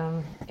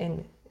 Yeah.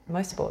 In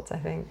most sports, I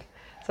think.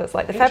 So it's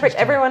like the fabric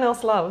everyone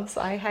else loves,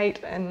 I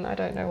hate, and I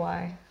don't know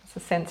why. It's a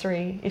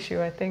sensory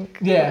issue, I think.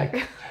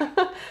 Yeah.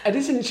 It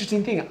is an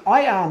interesting thing.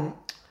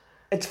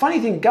 It's a funny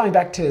thing, going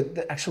back to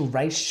the actual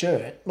race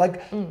shirt,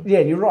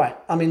 you're right.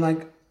 I mean, I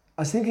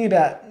was thinking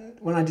about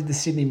when I did the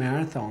Sydney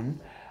Marathon,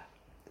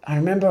 I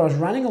remember I was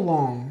running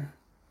along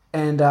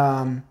and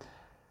I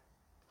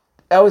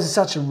was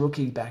such a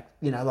rookie back,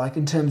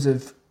 in terms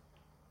of,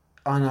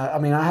 I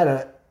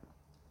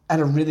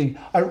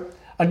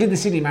did the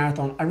Sydney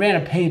Marathon. I ran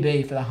a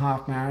PB for the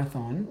half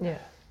marathon. Yeah.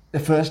 The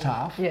first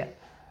half. Yeah.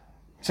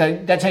 So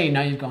that's how you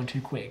know you've gone too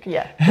quick.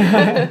 Yeah.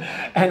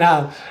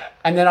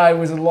 And then I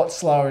was a lot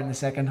slower in the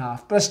second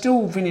half, but I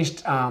still finished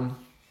in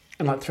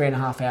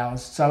 3.5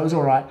 hours, so it was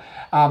all right.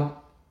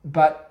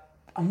 But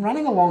I'm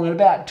running along at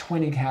about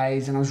 20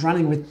 Ks, and I was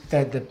running with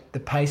the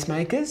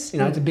pacemakers.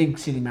 It's a big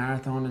city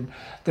marathon, and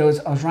I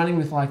was running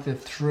with the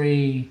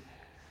three.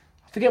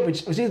 I forget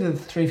which. It was either the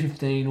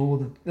 3:15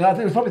 or I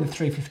think it was probably the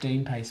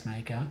 3:15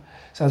 pacemaker.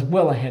 So I was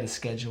well ahead of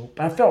schedule,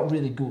 but I felt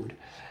really good.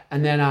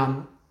 And then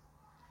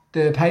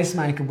the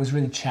pacemaker was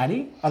really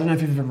chatty. I don't know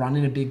if you've ever run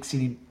in a big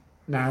city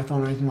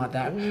marathon or anything like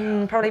that.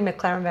 Probably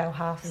McLaren Vale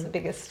Half's the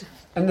biggest.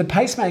 And the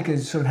pacemakers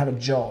sort of have a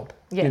job,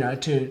 Yeah. you know,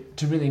 to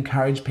really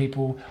encourage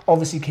people,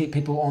 obviously keep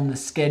people on the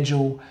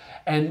schedule.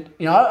 And,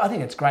 you know, I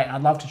think it's great.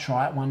 I'd love to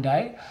try it one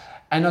day.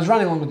 And I was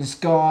running along with this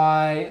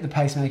guy, the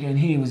pacemaker, and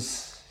he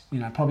was, you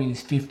know, probably in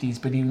his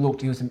 50s, but he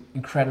was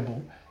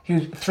incredible. He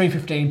was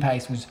 3:15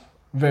 pace was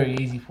very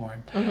easy for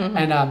him.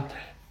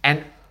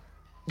 And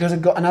there was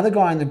another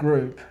guy in the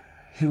group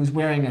who was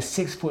wearing a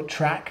 6 foot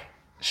track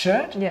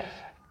shirt. Yeah.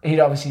 He'd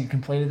obviously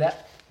completed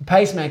that. The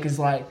pacemaker's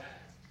like,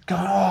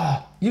 going,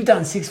 oh, you've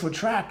done 6 foot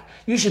track.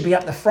 You should be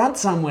up the front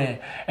somewhere.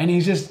 And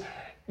he's just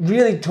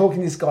really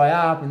talking this guy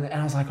up. And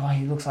I was like, oh,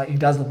 he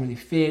does look really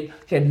fit.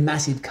 He had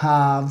massive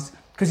calves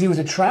because he was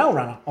a trail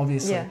runner,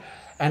 obviously. Yeah.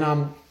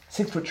 And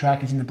 6 foot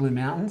track is in the Blue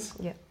Mountains.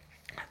 Yeah.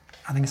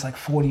 I think it's like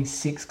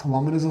 46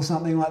 kilometers or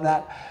something like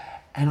that.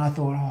 And I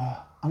thought, oh,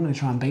 I'm going to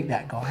try and beat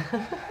that guy.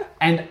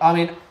 And I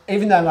mean,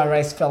 even though my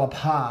race fell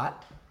apart,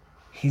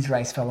 his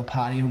race fell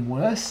apart even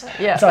worse.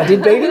 Yeah. So I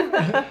did beat him.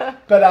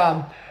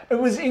 But it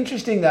was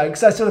interesting though,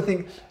 because I sort of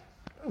think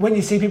when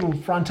you see people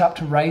front up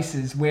to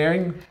races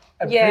wearing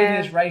a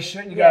previous race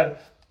shirt, you go,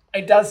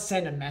 it does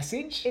send a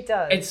message. It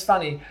does. It's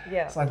funny.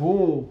 Yeah. It's like,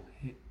 oh,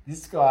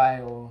 this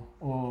guy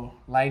or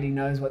lady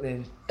knows what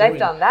they're They've doing.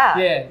 done that.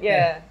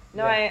 Yeah.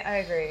 No, I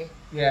agree.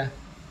 Yeah.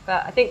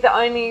 But I think the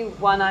only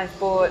one I've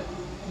bought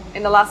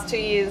in the last 2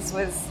 years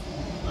was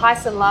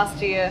Hyson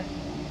last year.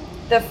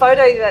 The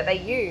photo that they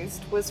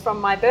used was from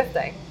my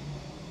birthday.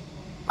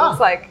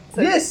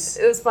 Yes.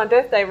 It was my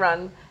birthday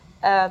run.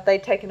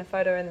 They'd taken a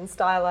photo and then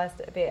stylized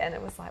it a bit, and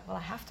it was like, well,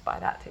 I have to buy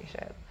that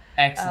T-shirt.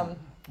 Excellent.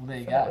 Well, there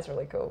you go. That was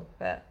really cool.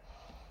 But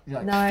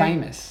You're like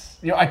famous.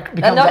 You're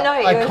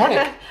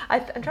iconic. I'm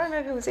trying to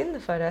remember who was in the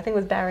photo. I think it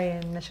was Barry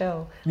and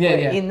Michelle.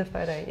 Yeah. In the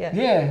photo. Yeah.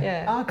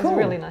 Yeah. Oh, cool. It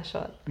was a really nice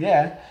shot.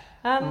 Yeah.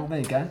 Well, there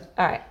you go.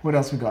 All right. What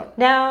else we got?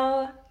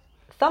 Now,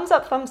 thumbs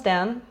up, thumbs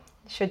down.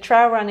 Should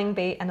trail running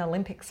be an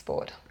Olympic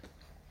sport?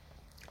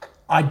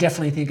 I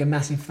definitely think a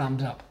massive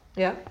thumbs up.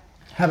 Yeah.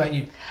 How about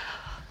you?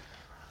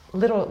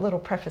 Little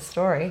preface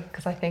story,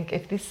 because I think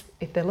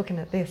if they're looking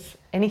at this,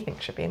 anything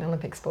should be an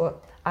Olympic sport.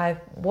 I've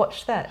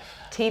watched that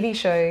TV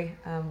show,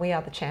 We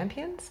Are the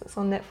Champions. It's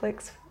on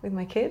Netflix with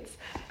my kids.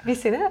 Have you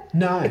seen it?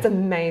 No. It's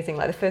amazing.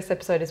 Like the first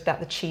episode is about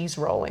the cheese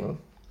rolling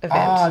event.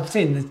 Oh, I've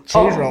seen the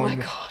cheese rolling. Oh my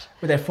God.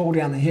 Where they fall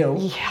down the hill.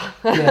 Yeah.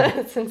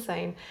 It's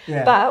insane.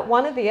 Yeah. But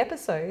one of the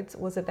episodes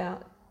was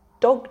about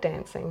dog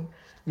dancing.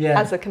 Yeah.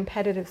 As a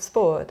competitive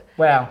sport.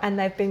 Wow. And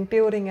they've been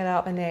building it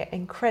up, and they're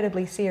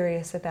incredibly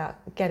serious about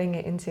getting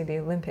it into the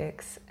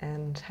Olympics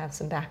and have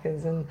some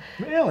backers, and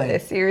Really? they're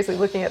seriously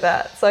looking at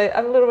that. So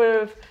I'm a little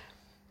bit of,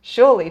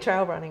 surely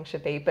trail running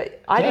should be,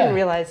 but I didn't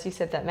realise you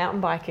said that mountain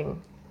biking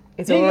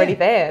is already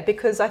there,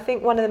 because I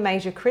think one of the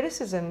major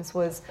criticisms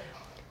was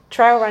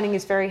trail running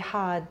is very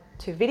hard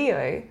to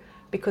video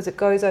because it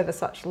goes over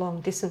such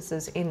long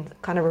distances in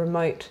kind of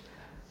remote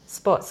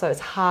spots, so it's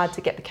hard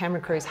to get the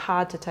camera crews,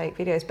 hard to take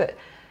videos. But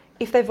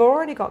if they've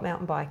already got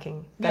mountain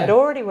biking, they'd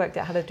already worked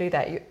out how to do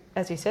that.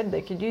 As you said,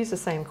 they could use the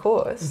same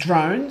course.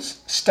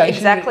 Drones,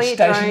 stationary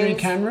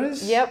drones.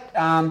 cameras. Yep.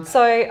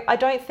 So I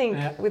don't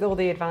think with all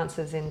the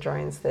advances in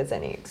drones, there's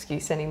any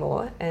excuse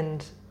anymore.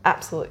 And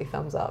absolutely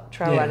thumbs up.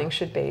 Trail running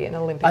should be an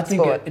Olympic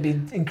sport. I think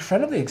it'd be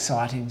incredibly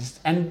exciting,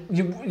 and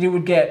you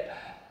would get.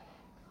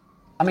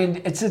 I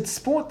mean, it's a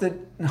sport that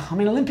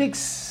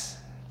Olympics.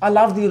 I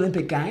love the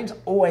Olympic Games,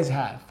 always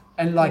have.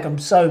 And I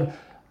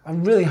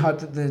really hope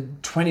that the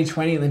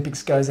 2020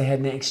 Olympics goes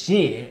ahead next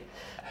year,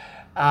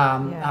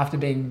 after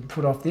being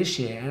put off this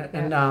year.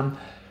 And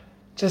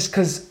just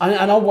because,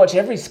 and I'll watch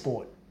every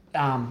sport,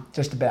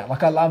 just about.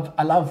 Like I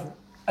love.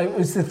 It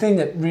was the thing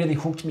that really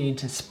hooked me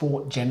into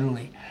sport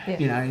generally. Yeah.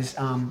 You know, is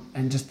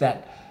and just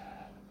that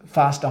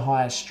faster,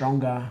 higher,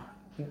 stronger,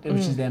 which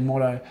is their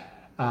motto.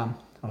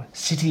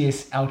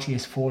 Citius,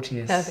 Altius,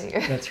 Fortius.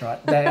 That's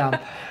right. They,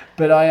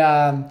 but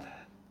I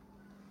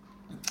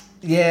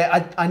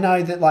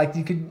know that like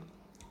you could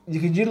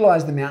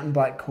utilize the mountain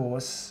bike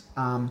course,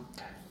 and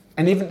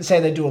even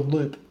say they do a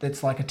loop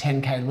that's like a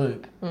 10K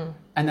loop,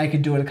 and they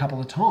could do it a couple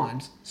of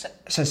times.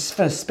 So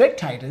for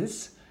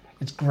spectators,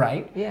 it's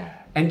great. Yeah.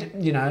 And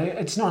you know,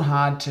 it's not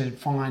hard to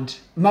find.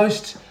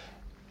 Most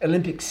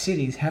Olympic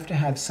cities have to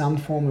have some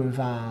form of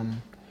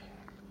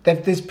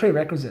there's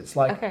prerequisites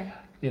like. Okay.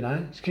 You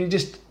know, can you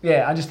just?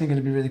 Yeah, I just think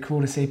it'd be really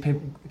cool to see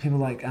people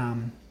like,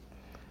 you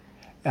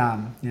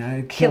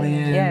know,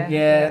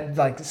 Killian,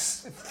 like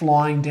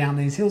flying down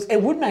these hills.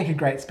 It would make a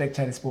great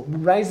spectator sport.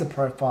 Would raise the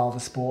profile of the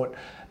sport.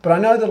 But I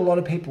know that a lot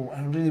of people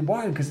are really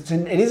worried because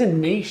it is a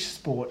niche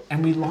sport,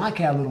 and we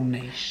like our little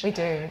niche. We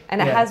do,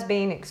 and it has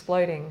been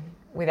exploding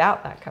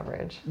without that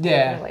coverage.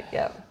 Yeah.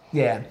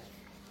 Yeah.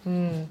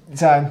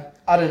 So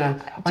I don't know.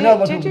 I know a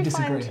lot of people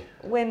disagree. Find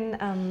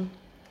when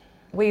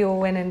we all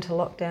went into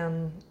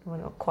lockdown, well,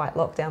 not quite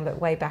lockdown, but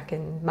way back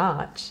in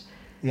March.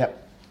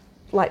 Yep.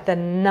 Like the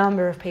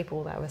number of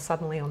people that were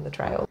suddenly on the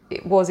trail.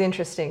 It was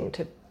interesting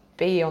to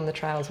be on the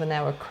trails when they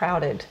were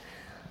crowded.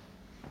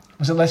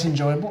 Was it less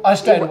enjoyable? I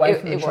stayed away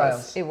from the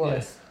trails. It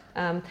was.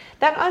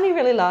 That only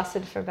really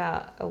lasted for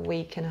about a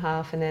week and a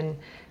half, and then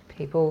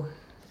people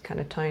kind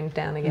of toned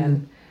down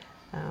again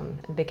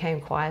and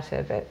became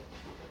quieter. But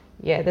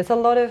yeah, there's a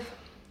lot of...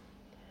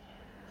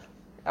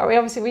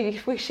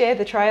 Obviously, we share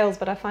the trails,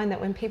 but I find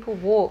that when people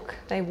walk,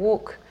 they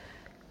walk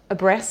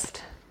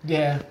abreast.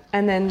 Yeah.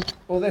 And then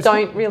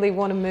don't really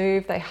want to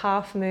move. They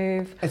half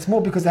move. It's more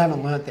because they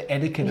haven't learnt the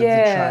etiquette of the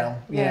trail.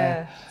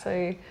 Yeah.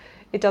 So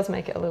it does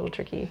make it a little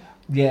tricky.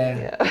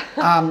 Yeah.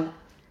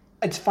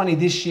 It's funny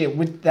this year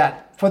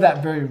for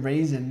that very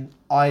reason,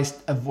 I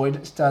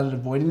started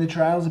avoiding the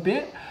trails a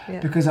bit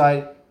because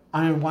I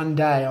know one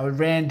day I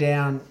ran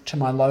down to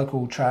my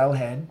local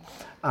trailhead,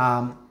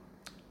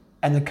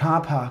 and the car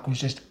park was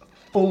just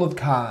full of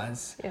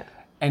cars. Yeah.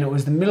 And it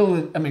was the middle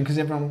of, because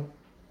everyone,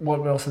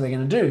 what else are they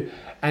going to do?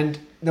 And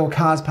there were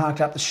cars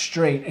parked up the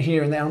street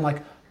here and there. I'm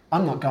like,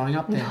 I'm not going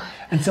up there. No.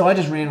 And so I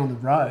just ran on the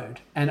road,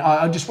 and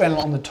I just went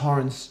along the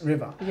Torrens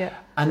River. Yeah.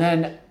 And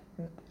then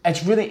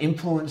it's really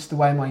influenced the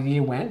way my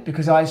year went,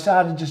 because I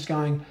started just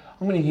going,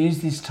 I'm going to use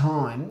this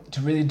time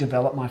to really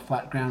develop my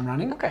flat ground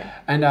running. Okay.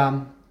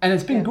 And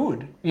it's been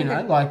good, you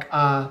know, like,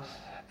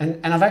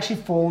 and I've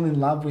actually fallen in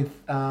love with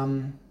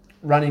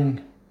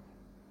running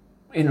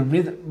in a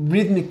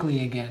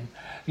rhythmically again,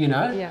 you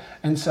know? Yeah.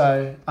 And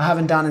so I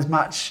haven't done as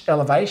much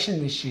elevation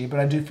this year,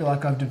 but I do feel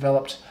like I've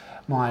developed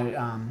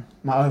my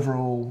my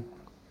overall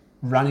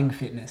running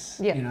fitness,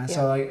 you know?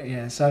 So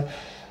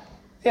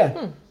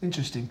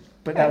interesting.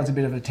 But that was a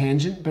bit of a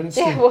tangent, but it's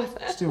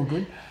still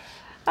good.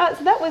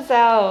 So that was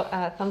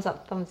our thumbs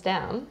up, thumbs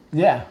down.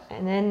 Yeah.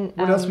 And then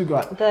what else we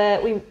got?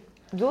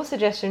 Your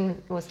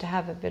suggestion was to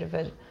have a bit of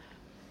a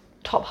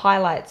top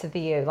highlights of the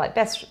year, like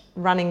best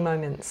running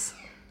moments.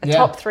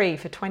 Top 3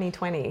 for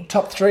 2020.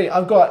 Top 3.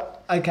 I've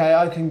got, I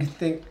can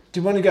think. Do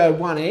you want to go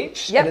one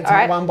each? Yep, and it's all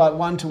right. 1 by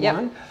 1 to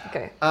 1.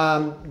 Okay.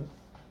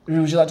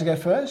 Would you like to go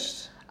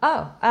first?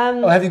 Oh.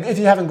 Or if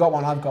you haven't got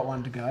one, I've got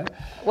one to go.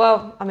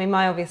 Well,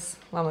 my obvious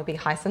one would be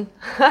Hyson.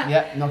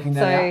 Yeah, knocking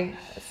that out.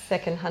 So,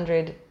 second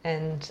 100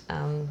 and...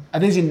 Are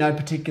these in no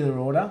particular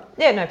order?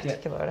 Yeah, no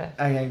particular order.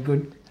 Okay,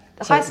 good.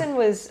 Hyson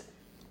was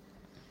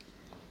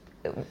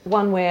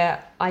one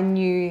where I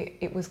knew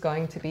it was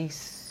going to be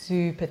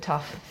super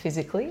tough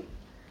physically.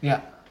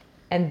 Yeah.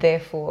 And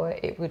therefore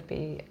it would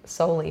be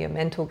solely a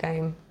mental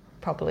game,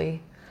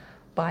 probably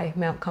by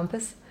Mount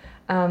Compass.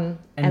 And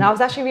I was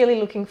actually really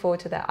looking forward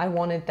to that. I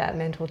wanted that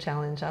mental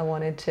challenge. I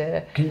wanted to...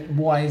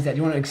 Why is that? Do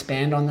you want to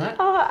expand on that?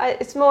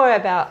 It's more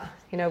about,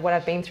 what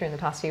I've been through in the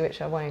past year,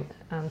 which I won't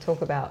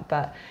talk about.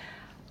 But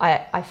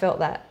I felt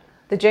that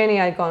the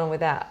journey I'd gone on with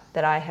that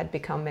I had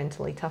become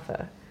mentally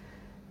tougher.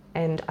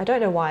 And I don't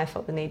know why I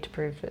felt the need to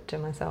prove it to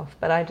myself,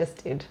 but I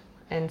just did.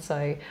 And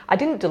so I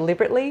didn't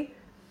deliberately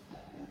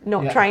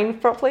not train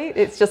properly.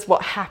 It's just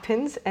what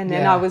happens. And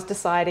then I was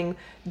deciding,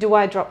 do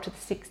I drop to the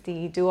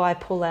 60? Do I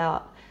pull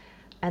out?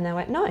 And they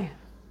went, no,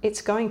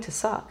 it's going to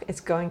suck.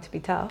 It's going to be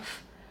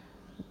tough.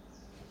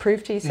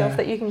 Prove to yourself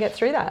that you can get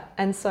through that.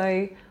 And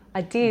so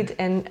I did.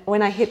 And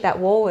when I hit that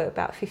wall at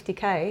about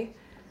 50K,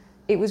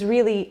 it was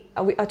really,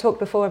 I talked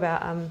before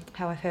about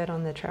how I've heard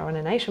on the Trail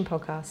Runner Nation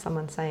podcast,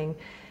 someone saying,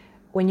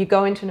 when you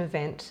go into an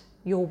event,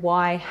 your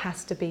why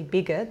has to be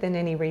bigger than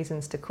any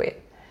reasons to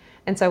quit.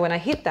 And so when I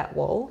hit that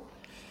wall,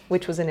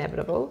 which was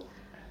inevitable,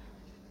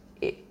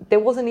 there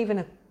wasn't even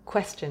a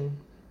question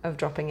of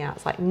dropping out.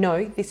 It's like,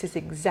 no, this is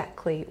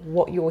exactly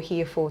what you're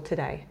here for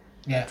today,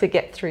 to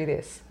get through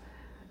this.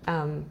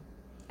 And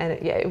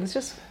it was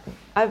just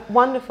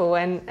wonderful.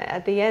 And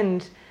at the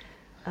end,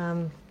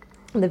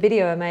 the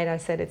video I made, I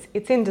said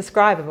it's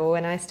indescribable,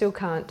 and I still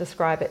can't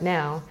describe it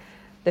now,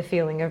 the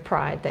feeling of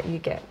pride that you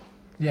get.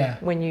 Yeah.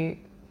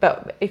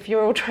 But if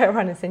you're all trail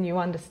runners, then you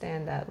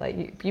understand that.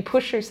 Like you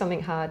push through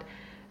something hard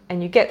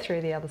and you get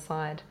through the other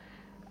side,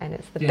 and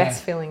it's the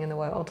best feeling in the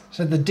world.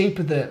 So the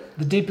deeper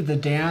the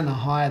down, the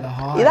higher the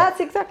high. Yeah,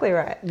 that's exactly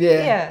right.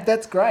 Yeah.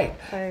 That's great.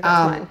 So that's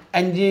mine.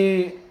 And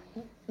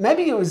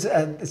maybe it was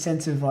a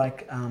sense of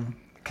like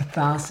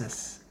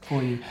catharsis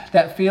for you.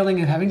 That feeling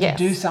of having to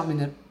do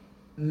something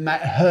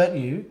that hurt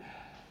you,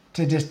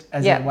 to just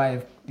as a way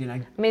of,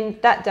 I mean,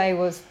 that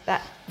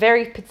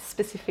very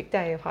specific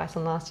day of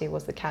Hyson last year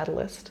was the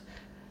catalyst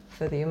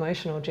for the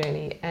emotional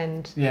journey.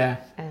 And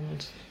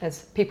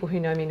as people who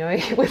know me know,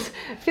 it was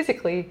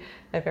physically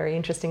a very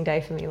interesting day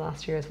for me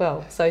last year as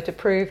well. So to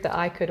prove that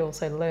I could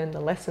also learn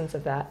the lessons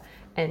of that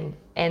and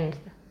end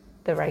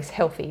the race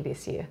healthy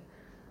this year.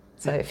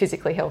 So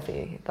physically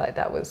healthy,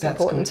 that was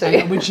important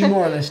too. Which you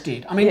more or less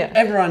did. I mean,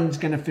 everyone's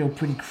going to feel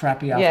pretty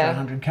crappy after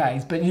 100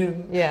 Ks, but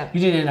you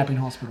did end up in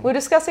hospital. We were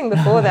discussing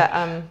before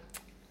that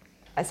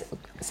I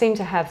seem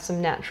to have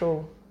some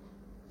natural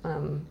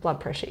blood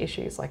pressure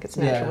issues, like it's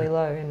naturally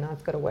low, and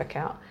I've got to work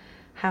out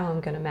how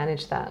I'm going to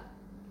manage that.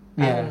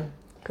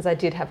 Because I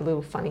did have a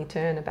little funny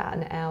turn about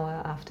an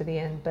hour after the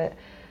end, but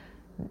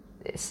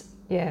it's,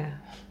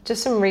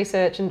 just some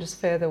research and just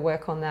further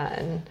work on that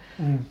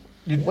and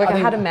work out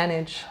how to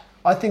manage.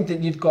 I think that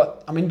you've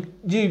got,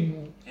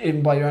 you,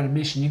 even by your own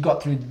admission, you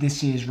got through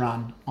this year's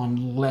run on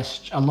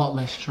a lot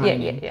less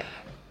training. Yeah.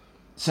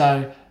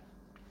 So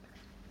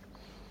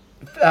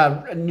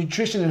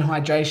nutrition and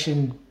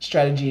hydration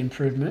strategy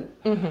improvement.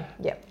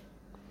 Yep.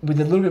 With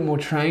a little bit more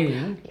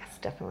training. Yes,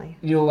 definitely.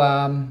 You'll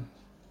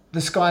the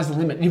sky's the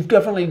limit. You've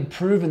definitely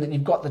proven that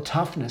you've got the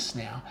toughness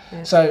now.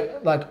 Yeah. So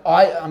like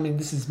I mean,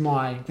 this is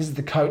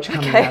the coach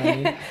coming out of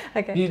me.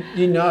 Okay.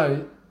 You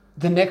know,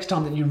 the next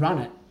time that you run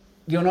it,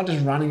 you're not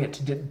just running it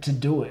to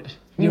do it.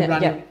 You're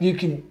running.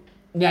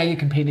 Yeah. You're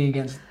competing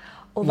against.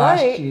 Although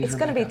it's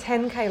going to be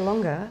 10K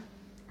longer.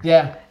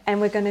 Yeah.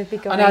 And we're going to be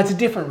going. I know it's a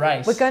different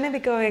race. We're going to be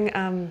going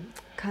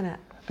kind of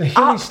the hilly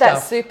up stuff.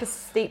 that super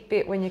steep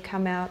bit when you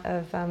come out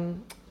of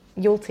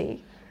Yulti,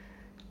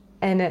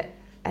 and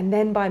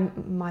then by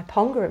my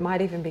Ponga it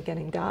might even be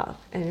getting dark,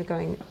 and you're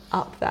going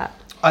up that.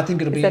 I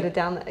think it'll instead of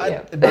down that.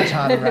 Yeah. A much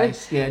harder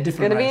race. Yeah, different. It's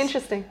going to race. be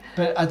interesting.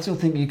 But I still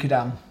think you could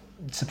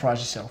surprise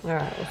yourself. All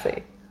right, we'll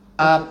see.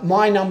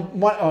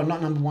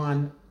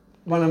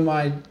 One of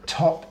my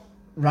top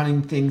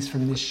running things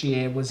from this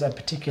year was a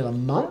particular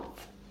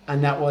month,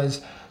 and that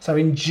was so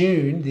in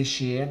June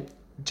this year.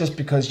 Just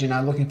because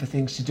looking for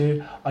things to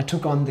do, I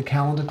took on the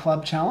Calendar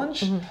Club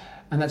Challenge,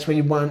 and that's where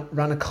you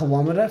run a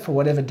kilometre for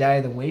whatever day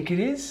of the week it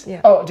is.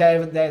 Yeah. Oh,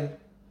 whatever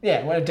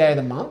day of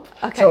the month.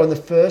 Okay. So on the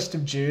 1st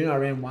of June, I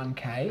ran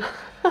 1K,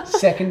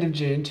 2nd of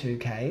June,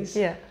 2Ks,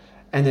 Yeah.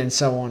 and then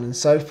so on and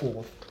so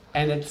forth.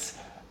 And it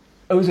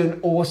was an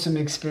awesome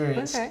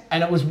experience,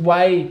 and it was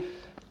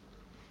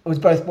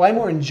both way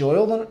more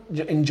enjoyable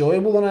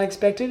than I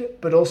expected,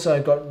 but also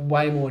got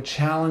way more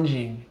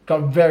challenging.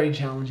 Got very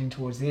challenging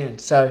towards the end.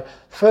 So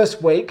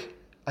first week,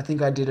 I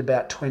think I did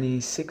about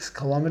 26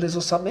 kilometers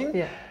or something.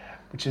 Yeah.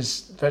 Which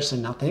is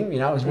virtually nothing. It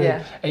was really.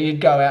 Yeah. And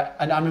you'd go out,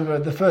 and I remember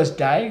the first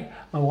day,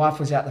 my wife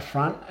was out the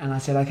front, and I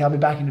said, "Okay, I'll be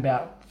back in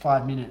about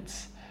 5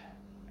 minutes."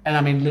 And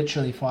I mean,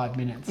 literally 5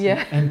 minutes.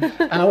 Yeah. And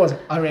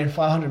I ran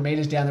 500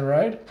 meters down the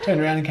road, turned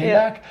around and came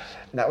back.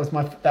 And that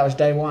was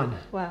day one.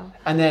 Wow.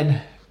 And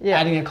then. Yeah.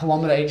 Adding a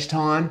kilometre each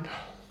time.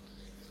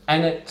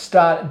 And it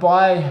started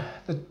by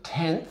the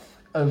 10th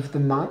of the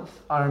month.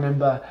 I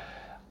remember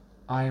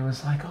I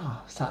was like,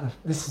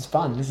 this is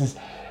fun.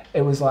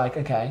 It was like,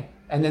 okay.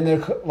 And then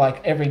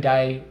every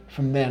day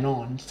from then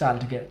on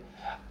started to get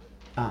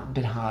a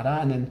bit harder.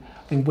 And then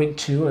I think week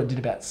 2 I did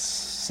about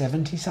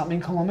 70 something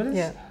kilometres.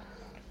 Yeah.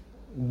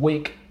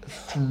 Week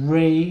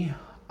 3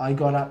 I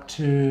got up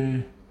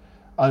to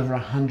over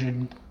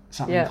 100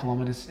 something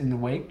kilometres in the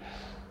week.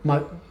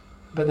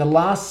 But the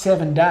last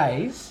 7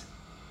 days,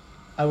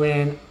 I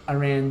ran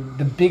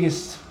the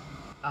biggest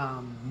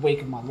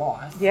week of my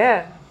life.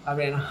 Yeah. I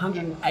ran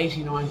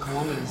 189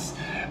 kilometres,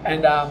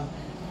 and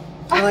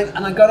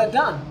I got it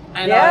done.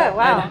 And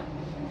wow.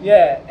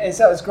 And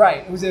so it was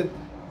great. It was a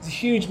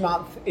huge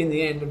month in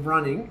the end of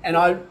running, and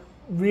I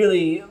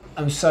really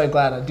am so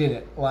glad I did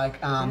it.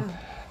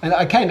 And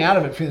I came out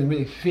of it feeling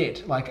really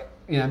fit,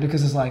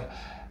 because it's like,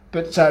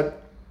 but so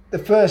the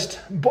first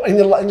in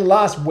the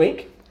last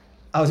week.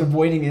 I was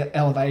avoiding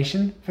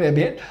elevation for a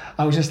bit.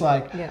 I was just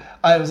like,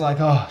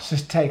 it's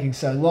just taking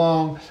so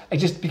long. It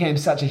just became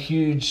such a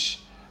huge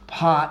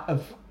part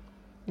of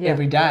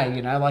every day,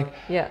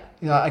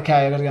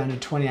 okay, I got to go and do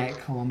 28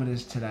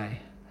 kilometers today.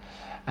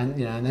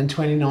 And, and then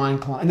 29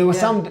 kilometers. And there were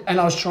and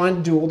I was trying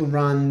to do all the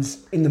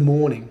runs in the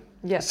morning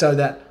so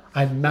that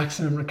I had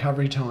maximum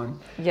recovery time.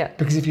 Yeah.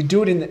 Because if you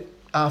do it in the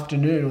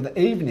afternoon or the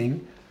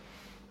evening,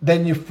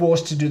 then you're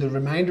forced to do the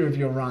remainder of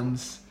your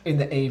runs in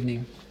the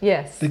evening.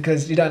 Yes.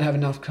 Because you don't have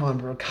enough time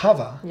to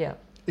recover. Yeah.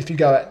 If you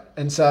go out.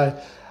 And so,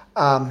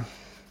 I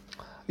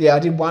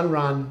did one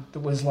run that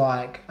was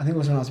I think it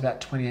was when I was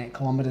about 28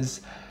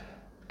 kilometres,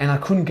 and I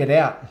couldn't get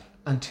out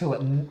until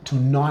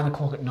 9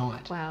 o'clock at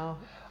night. Wow.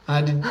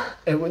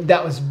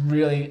 That was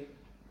really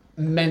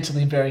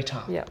mentally very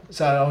tough. Yeah.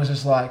 So I was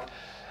just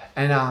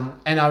and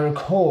I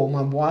recall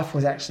my wife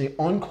was actually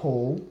on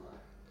call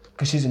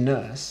because she's a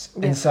nurse.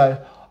 Yeah. And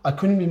so I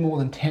couldn't be more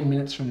than 10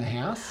 minutes from the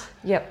house.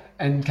 Yep.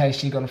 In case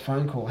she got a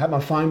phone call. I had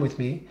my phone with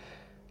me.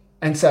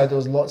 And so there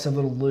was lots of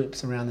little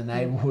loops around the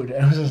neighbourhood.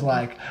 And it was just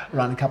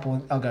run a couple,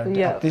 I'll go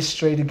up this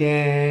street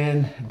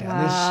again,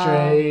 down this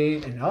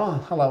street, and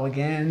hello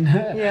again.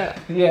 Yeah.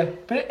 Yeah.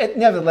 But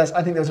nevertheless,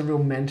 I think there was a real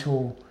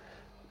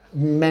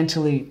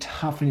mentally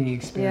toughening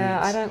experience.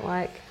 Yeah, I don't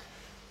like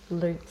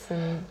loops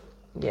and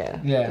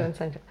doing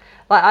something.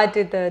 I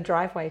did the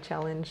driveway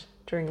challenge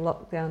during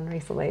lockdown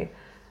recently,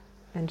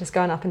 and just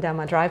going up and down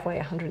my driveway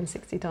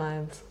 160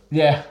 times.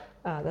 Yeah.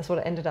 That's what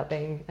it ended up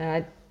being.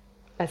 And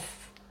I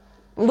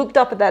looked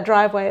up at that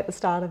driveway at the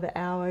start of the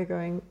hour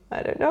going,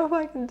 I don't know if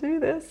I can do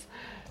this.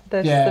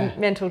 Just the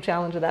mental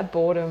challenge of that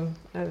boredom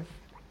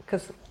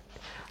because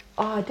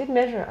I did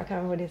measure it. I can't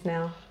remember what it is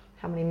now,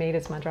 how many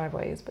metres my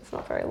driveway is, but it's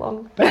not very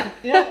long. But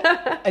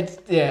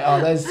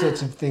those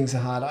sorts of things are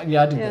hard.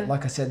 Yeah, I did that.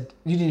 Like I said,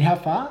 you did how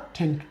far?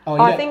 10?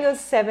 I think it was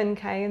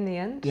 7K in the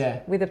end. Yeah.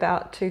 With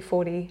about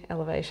 240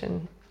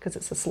 elevation because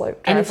it's a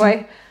slope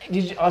driveway.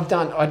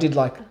 I did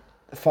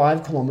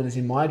 5 kilometres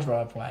in my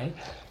driveway,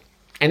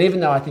 and even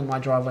though I think my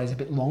driveway is a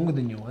bit longer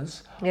than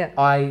yours,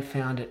 I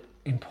found it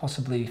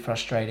impossibly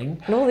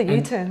frustrating. And all the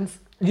U-turns.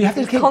 You have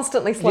to keep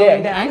constantly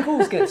slowing down.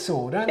 Ankles get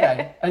sore, don't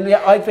they? And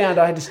I found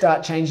I had to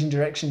start changing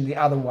direction the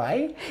other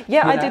way.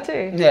 Yeah, I did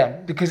too. Yeah,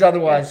 because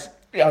otherwise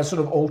I was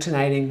sort of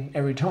alternating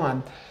every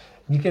time.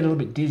 You get a little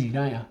bit dizzy,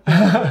 don't you?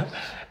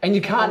 And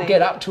you can't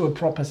get up to a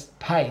proper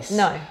pace.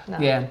 No.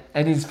 Yeah,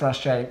 it is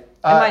frustrating.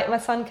 And my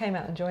son came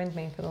out and joined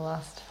me for the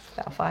last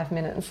about 5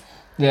 minutes.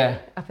 Yeah.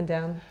 Up and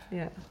down.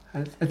 Yeah.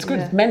 It's good.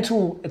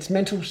 Yeah. It's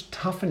mental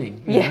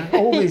toughening. You know?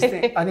 All these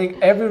things. I think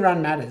every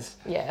run matters.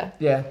 Yeah.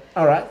 Yeah.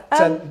 All right.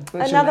 So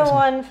another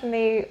one for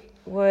me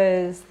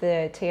was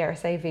the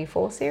TRSA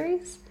V4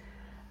 series.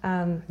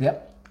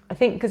 Yep. I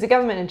think because the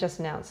government had just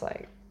announced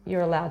like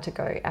you're allowed to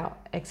go out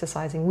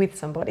exercising with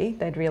somebody.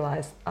 They'd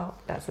realised, oh,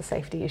 that's a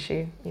safety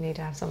issue. You need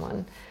to have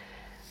someone.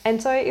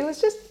 And so it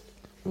was just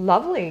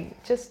lovely.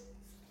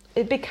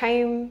 It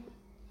became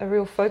a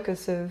real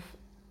focus of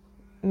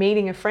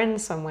meeting a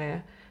friend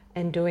somewhere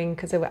and doing,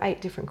 because there were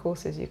 8 different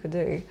courses you could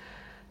do.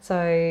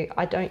 So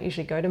I don't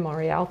usually go to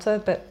Mori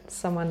Alta, but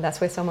that's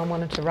where someone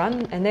wanted to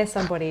run, and there's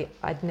somebody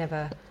I'd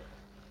never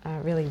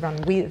really run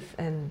with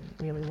and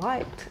really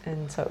liked,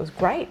 and so it was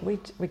great.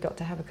 We got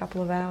to have a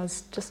couple of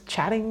hours just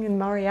chatting in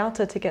Mori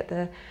Alta to get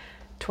the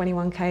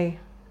 21k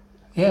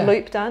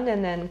loop done,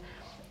 and then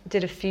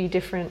did a few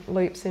different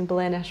loops in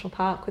Blair National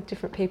Park with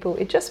different people.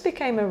 It just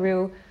became a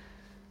real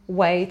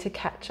way to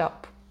catch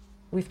up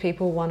with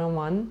people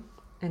one-on-one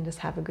and just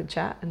have a good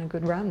chat and a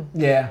good run.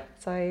 Yeah.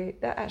 So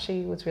that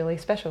actually was really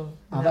special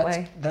in that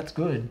way. That's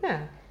good.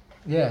 Yeah.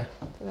 Yeah.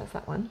 So that's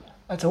that one.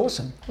 That's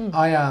awesome.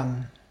 I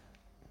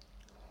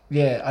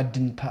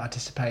didn't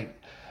participate.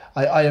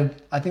 I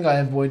think I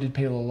avoided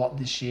people a lot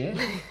this year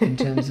in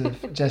terms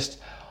of just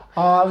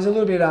I was a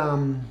little bit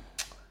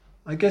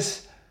I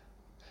guess,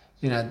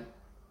 you know,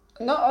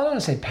 no, I don't want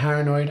to say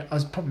paranoid. I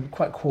was probably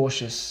quite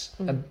cautious,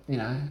 you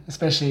know,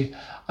 especially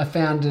I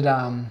found it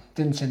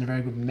didn't send a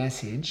very good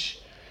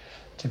message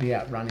to be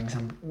out running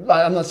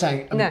I'm not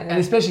saying, and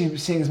especially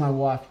seeing as my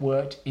wife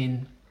worked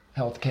in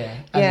healthcare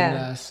as a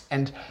nurse,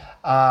 and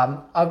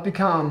I've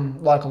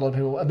become, like a lot of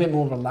people, a bit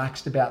more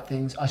relaxed about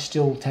things. I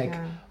still take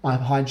my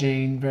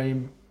hygiene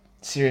very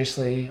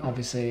seriously,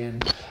 obviously,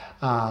 and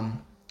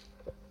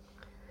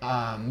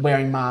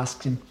wearing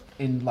masks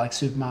in like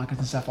supermarkets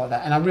and stuff like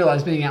that. And I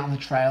realised being out on the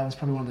trail is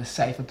probably one of the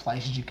safer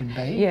places you can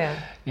be. Yeah.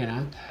 You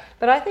know?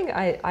 But I think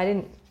I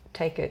didn't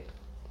take it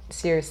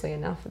seriously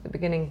enough at the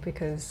beginning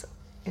because,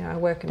 you know, I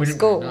work in a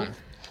school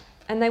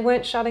and they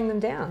weren't shutting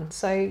them down.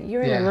 So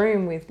you're in a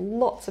room with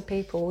lots of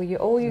people, you're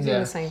all using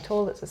the same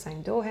toilets, the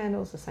same door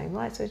handles, the same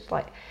lights. So it's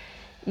like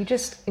you're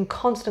just in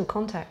constant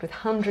contact with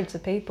hundreds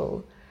of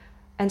people.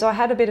 And so I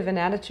had a bit of an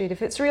attitude,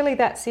 if it's really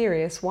that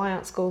serious, why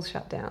aren't schools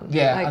shut down?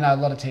 Yeah, like, I know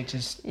a lot of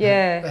teachers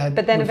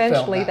but then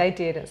eventually they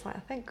did. It's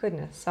like, thank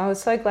goodness. So I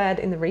was so glad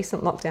in the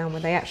recent lockdown where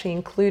they actually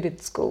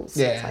included schools.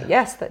 Yeah. It's like,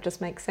 yes, that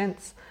just makes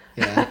sense.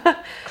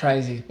 Yeah,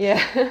 crazy.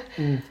 Yeah.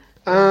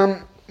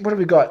 What have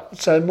we got?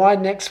 So my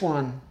next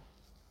one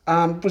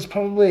was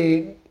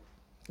probably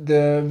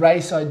the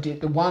race I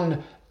did, the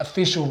one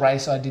official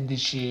race I did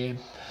this year.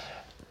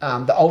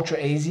 The Ultra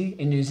Easy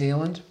in New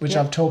Zealand, which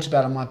I've talked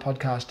about on my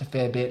podcast a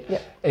fair bit.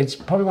 Yep. It's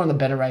probably one of the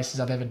better races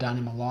I've ever done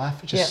in my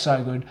life. It's just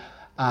so good.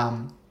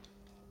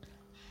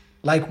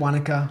 Lake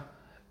Wanaka,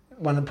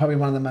 probably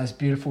one of the most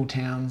beautiful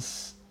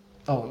towns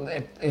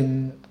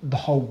in the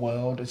whole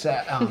world. It's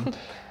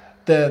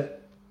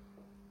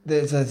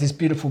there's this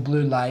beautiful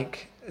blue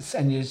lake,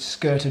 and you're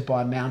skirted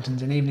by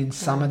mountains, and even in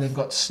summer they've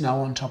got snow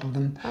on top of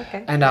them.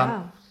 Okay. And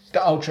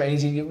the Ultra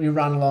Easy, you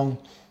run along,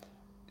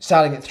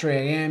 starting at 3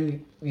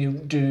 a.m.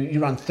 You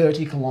run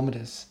 30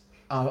 kilometres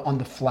on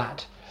the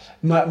flat,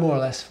 more or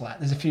less flat.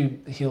 There's a few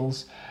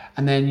hills,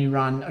 and then you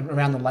run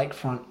around the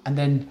lakefront, and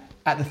then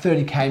at the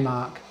 30k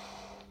mark,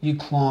 you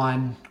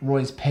climb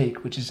Roy's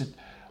Peak, which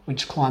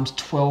climbs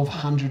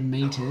 1,200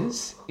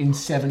 metres in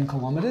 7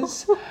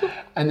 kilometres,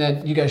 and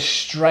then you go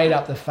straight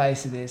up the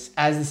face of this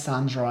as the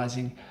sun's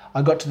rising.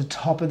 I got to the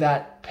top of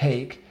that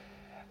peak,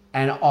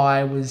 and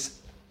I was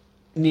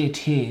near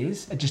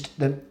tears. It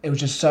was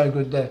just so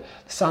good. The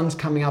sun's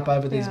coming up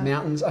over these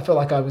mountains. I felt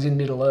like I was in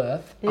Middle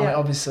Earth. I mean,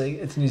 obviously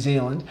it's New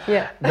Zealand.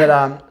 Yeah.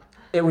 But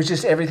it was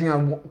just everything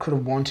I could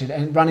have wanted.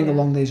 And running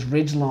along these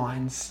ridge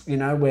lines, you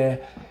know,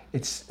 where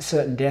it's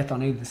certain death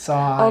on either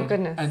side. Oh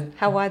goodness. And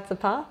how wide's the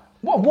path?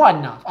 Well, wide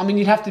enough. I mean,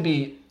 you'd have to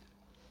be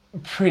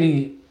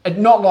pretty,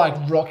 not like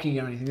rocky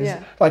or anything.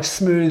 There's like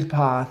smooth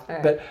path,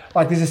 but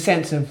like there is a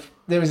sense of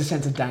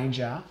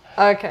danger.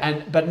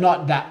 Okay. But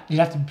not that, you'd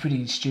have to be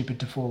pretty stupid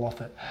to fall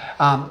off it.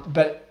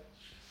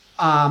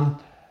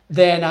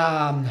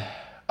 Then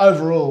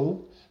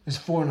overall, there's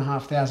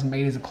 4,500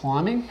 metres of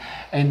climbing,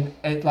 and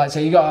so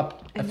you go up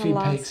a few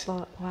peaks.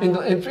 Spot. Wow.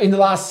 In the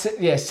last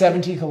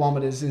 70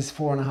 kilometres, there's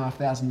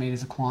 4,500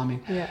 metres of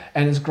climbing,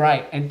 and it's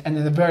great. And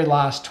then the very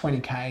last 20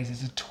 k's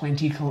is a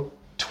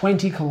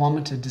 20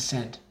 kilometre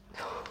descent.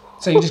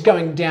 So you're just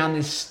going down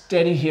this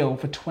steady hill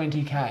for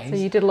 20 k's. So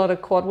you did a lot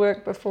of quad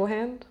work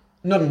beforehand?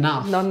 Not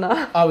enough. Not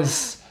enough.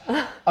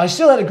 I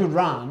still had a good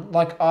run.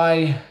 Like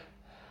I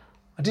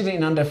did it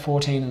in under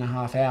 14 and a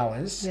half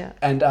hours. Yeah.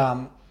 And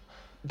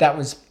I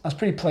was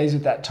pretty pleased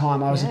with that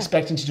time. I was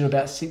expecting to do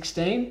about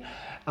 16.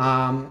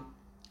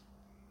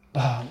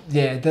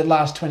 The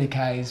last 20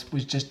 Ks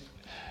was just,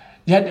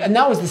 and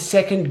that was the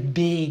second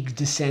big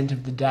descent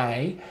of the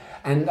day.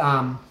 And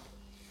I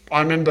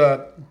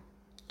remember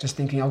just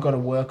thinking, I've got to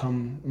work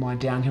on my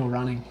downhill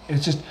running.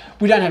 It's just,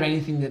 we don't have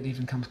anything that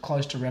even comes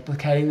close to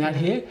replicating that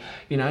here.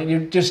 You know,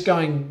 you're just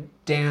going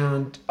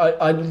down.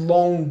 I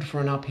longed for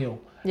an uphill.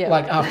 Yeah.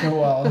 Like after a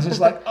while, I was just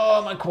like,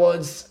 oh, my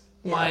quads,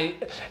 my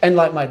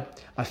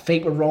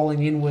feet were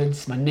rolling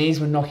inwards, my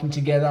knees were knocking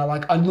together.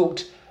 Like I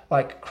looked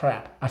like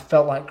crap. I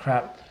felt like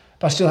crap,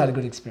 but I still had a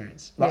good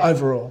experience, like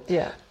overall.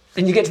 Yeah.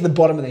 And you get to the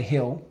bottom of the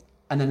hill,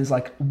 and then there's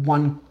like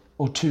 1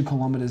 or 2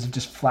 kilometers of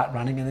just flat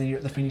running, and then you're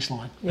at the finish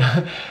line.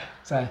 Yeah.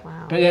 So,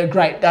 wow. But yeah,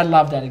 great. I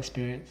love that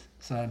experience.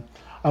 So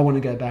I want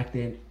to go back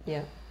there.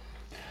 Yeah.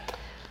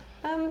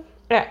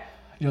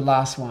 Your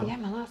last one. Yeah,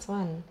 my last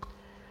one.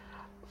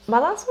 My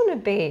last one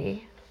would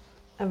be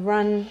a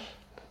run.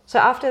 So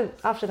after the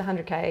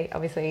 100K,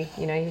 obviously,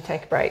 you know, you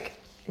take a break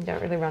and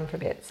don't really run for a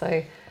bit.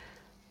 So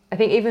I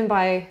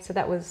think so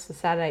that was the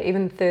Saturday,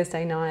 even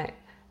Thursday night,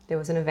 there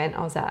was an event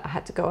I was at. I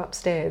had to go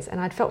upstairs and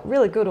I'd felt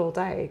really good all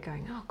day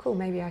going, oh, cool,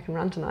 maybe I can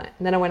run tonight.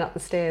 And then I went up the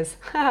stairs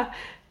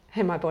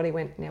and my body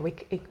went, no, we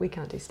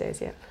can't do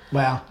stairs yet.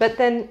 Wow. But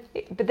then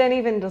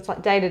even just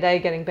like day to day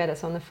getting better.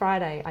 So on the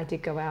Friday, I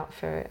did go out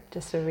for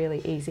just a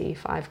really easy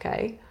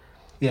 5K.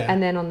 Yeah.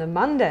 And then on the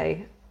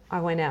Monday, I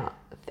went out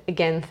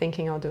again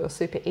thinking I'll do a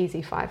super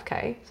easy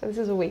 5K. So this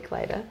is a week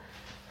later.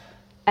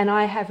 And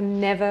I have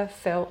never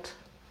felt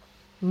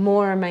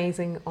more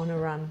amazing on a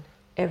run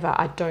ever.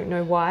 I don't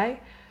know why,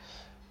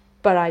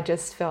 but I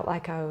just felt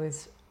like I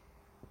was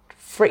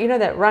free. You know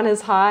that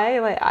runner's high?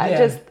 Like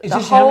the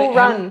whole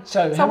run.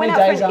 So how many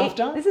days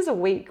after? This is a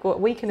week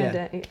and a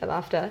day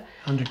after.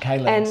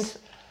 100K legs.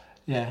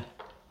 And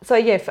so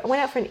I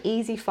went out for an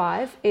easy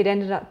 5. It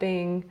ended up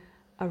being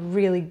a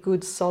really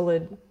good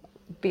solid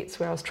bits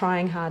where I was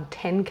trying hard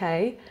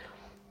 10K.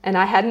 And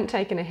I hadn't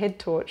taken a head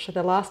torch, so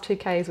the last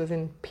 2Ks was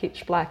in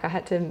pitch black. I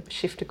had to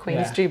shift to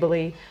Queen's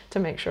Jubilee to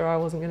make sure I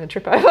wasn't going to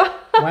trip over.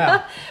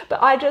 Wow.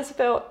 But I just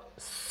felt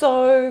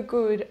so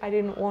good. I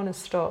didn't want to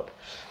stop.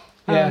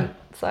 Yeah.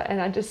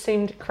 And I just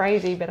seemed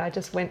crazy, but I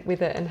just went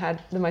with it and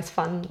had the most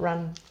fun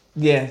run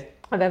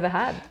I've ever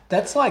had.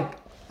 That's like,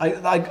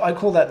 I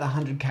call that the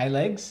 100K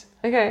legs.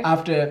 Okay.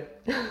 After,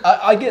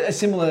 I get a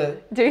similar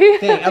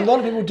thing. A lot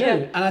of people do.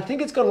 Yeah. And I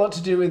think it's got a lot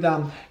to do with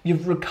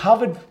you've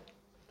recovered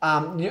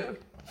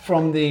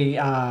from the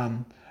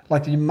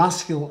your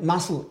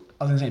muscle.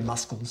 I was going to say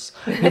muscles.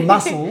 Your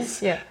muscles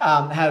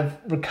have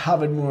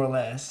recovered more or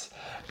less,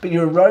 but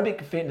your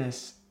aerobic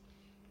fitness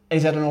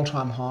is at an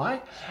all-time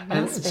high,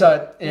 and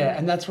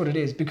and that's what it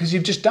is because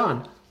you've just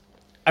done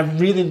a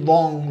really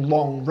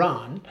long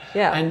run,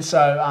 and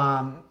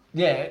so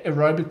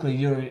aerobically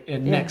you're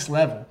at next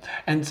level,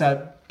 and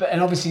so. And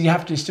obviously you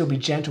have to still be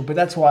gentle, but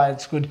that's why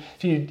it's good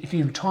if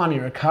you time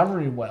your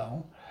recovery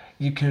well,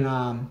 you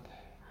can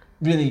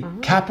really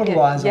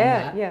capitalize on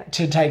that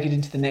to take it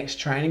into the next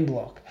training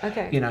block.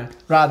 Okay. You know,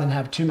 rather than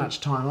have too much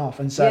time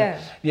off. And so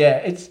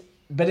it's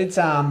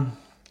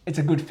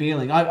a good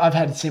feeling. I've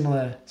had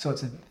similar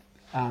sorts of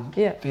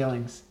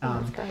feelings.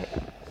 That's great.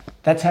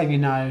 That's how you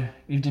know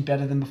you did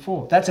better than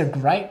before. That's a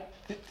great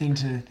thing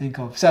to think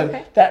of.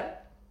 So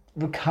that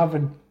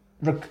recovered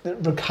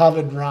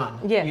run.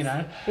 Yes. You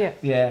know.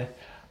 Yeah.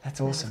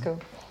 That's awesome. That's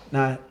cool.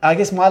 No, I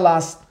guess my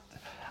last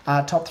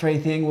top 3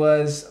 thing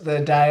was the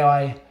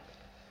day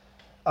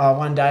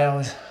one day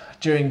was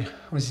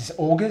this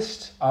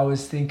August, I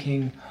was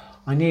thinking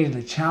I needed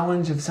a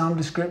challenge of some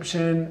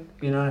description,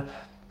 you know,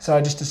 so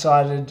I just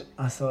decided,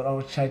 I thought,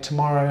 okay,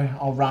 tomorrow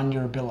I'll run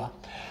Eurobilla,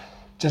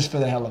 just for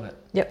the hell of it.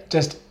 Yep.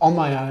 Just on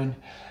my own.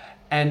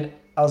 And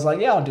I was like,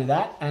 yeah, I'll do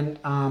that. And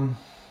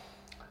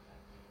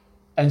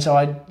so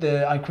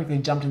I quickly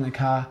jumped in the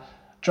car,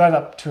 drove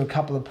up to a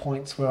couple of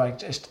points where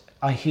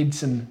I hid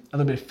a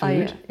little bit of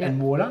food and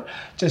water.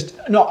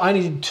 I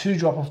needed 2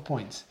 drop-off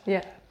points.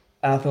 Yeah.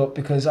 And I thought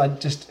because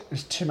it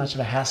was too much of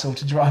a hassle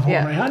to drive all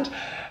around.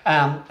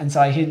 And so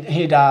I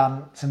hid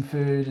some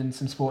food and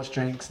some sports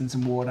drinks and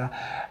some water.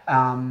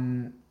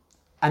 And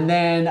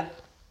then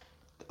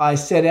I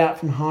set out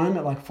from home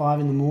at like 5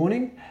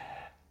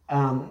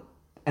 a.m.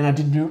 And I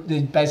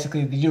did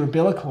basically the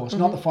Eurobilla course,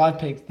 not the 5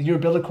 peaks, the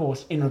Eurobilla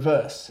course in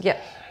reverse.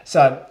 Yeah.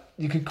 So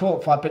you could call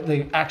it 5, but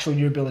the actual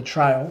Eurobilla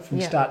trail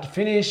from start to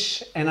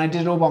finish. And I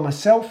did it all by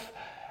myself.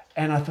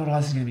 And I thought,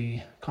 this is going to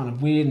be kind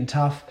of weird and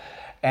tough.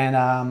 And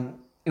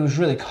it was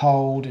really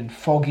cold and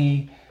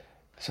foggy,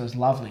 so it was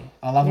lovely.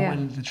 I love it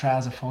when the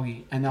trails are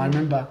foggy. And I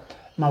remember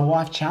my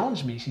wife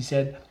challenged me. She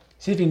said,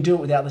 see if you can do it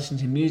without listening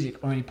to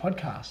music or any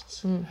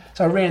podcasts.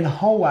 So I ran the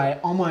whole way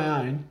on my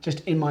own,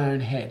 just in my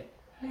own head.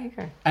 There you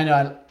go. And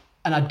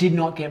I did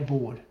not get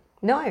bored.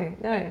 No.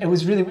 It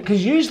was really,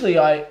 because usually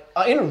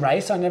in a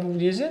race I never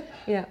would use it.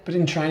 Yeah. But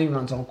in training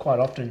runs I'll quite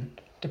often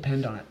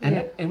depend on it.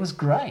 And it was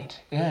great.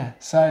 Yeah.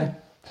 So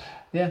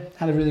had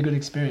a really good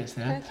experience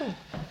there.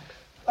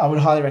 I would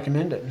highly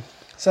recommend it.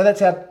 So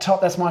that's our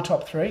top. That's my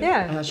top three.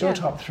 Yeah. And that's your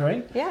top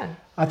three. Yeah.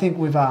 I think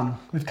we've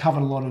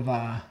covered a lot of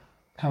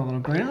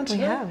ground. We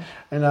have.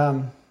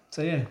 And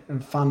so yeah,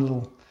 and fun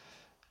little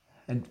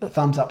and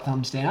thumbs up,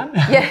 thumbs down.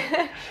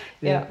 Yeah.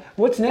 Yeah.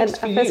 What's next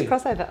for you? First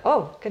crossover.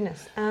 Oh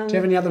goodness. Do you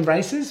have any other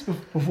races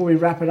before we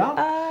wrap it up?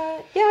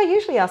 Yeah, I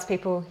usually ask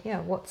people,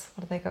 what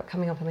have they got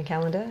coming up on the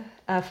calendar?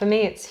 For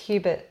me, it's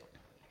Hubert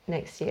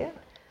next year.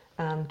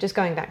 Just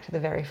going back to the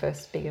very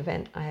first big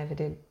event I ever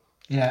did.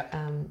 Yeah.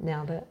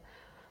 Now that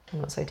I'm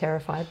not so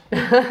terrified.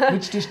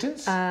 Which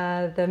distance?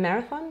 The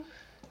marathon.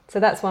 So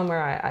that's one where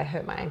I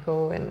hurt my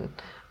ankle and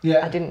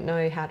I didn't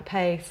know how to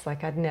pace.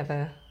 Like I'd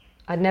never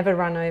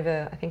run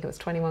over, I think it was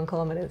 21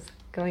 kilometres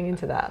going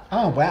into that.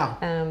 Oh, wow.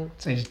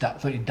 So you just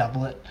thought you'd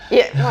double it?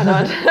 Yeah, why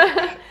not?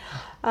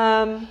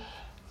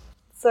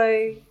 So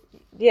I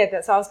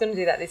was going to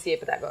do that this year,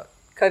 but that got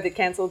COVID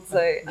cancelled.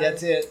 So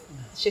that's it.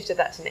 Shifted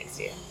that to next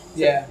year. So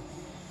yeah.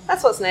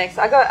 That's what's next.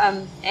 I got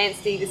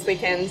Anstey this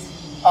weekend.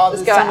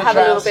 Just go have a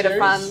little bit series? of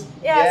fun.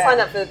 Yeah, I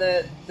signed up for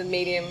the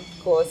medium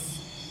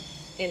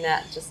course in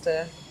that just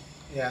to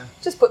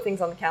just put things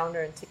on the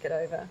calendar and tick it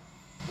over.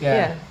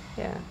 Yeah.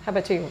 How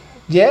about you?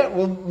 Yeah,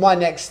 well, my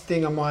next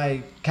thing on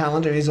my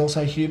calendar is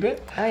also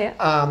Hubert. Oh,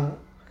 yeah.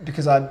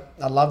 Because I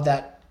love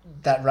that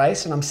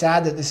race, and I'm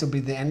sad that this will be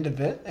the end of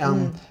it.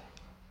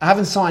 I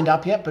haven't signed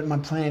up yet, but my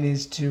plan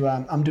is to.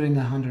 I'm doing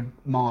the 100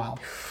 mile.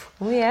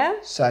 Oh yeah.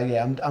 So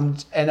yeah, I'm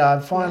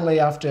finally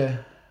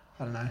after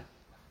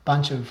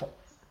bunch of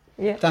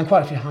done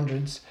quite a few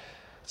hundreds.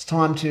 It's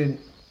time to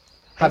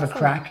have a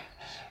crack.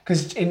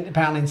 Because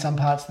apparently in some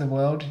parts of the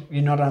world,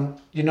 you're not a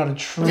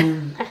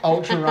true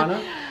ultra runner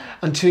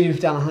until you've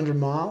done 100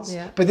 miles.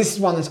 Yeah. But this is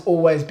one that's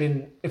always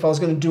been, if I was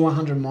going to do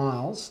 100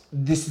 miles,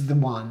 this is the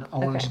one I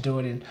wanted to do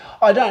it in.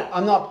 I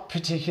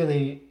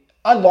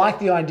like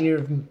the idea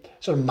of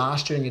sort of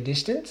mastering a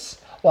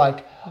distance.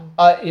 Like,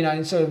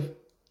 and sort of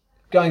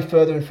going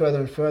further and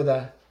further and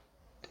further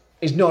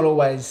is not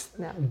always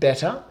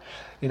better,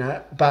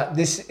 but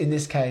in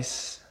this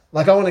case,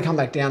 like I want to come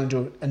back down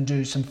and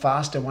do some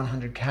faster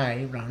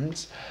 100k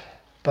runs,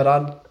 but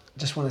I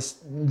just want to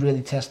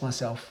really test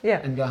myself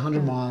and go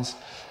 100 miles,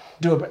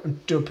 do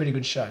a pretty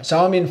good show. So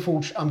I'm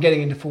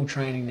getting into full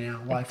training now.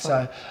 I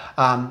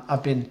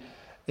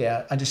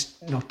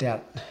just knocked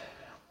out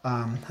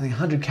I think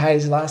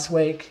 100k's last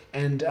week,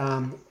 and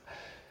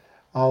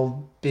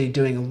I'll be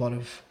doing a lot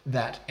of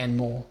that and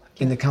more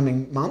in the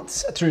coming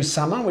months through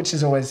summer, which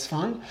is always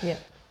fun. Yeah.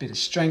 Bit of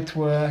strength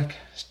work,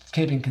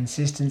 keeping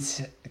consistent.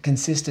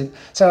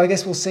 So I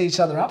guess we'll see each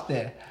other up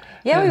there.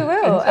 Yeah, we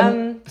will.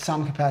 And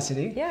some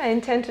capacity. Yeah, I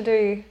intend to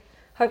do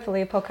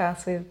hopefully a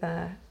podcast with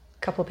a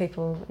couple of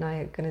people, and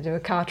I'm going to do a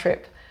car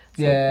trip.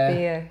 So it'll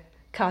be a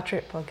car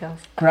trip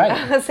podcast. Great.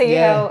 See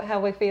how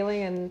we're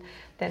feeling, and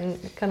then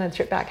kind of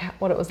trip back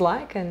what it was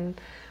like,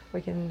 and we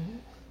can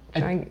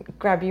try and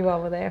grab you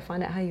while we're there,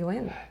 find out how you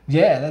went.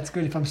 Yeah, that's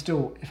good. If I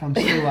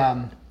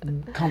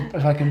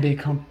can be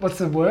what's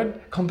the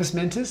word? Compass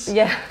mentis.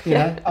 Yeah.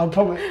 I'll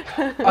probably.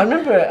 I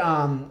remember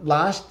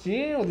last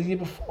year or the year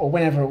before, or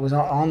whenever it was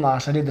on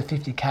last, I did the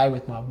 50k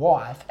with my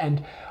wife,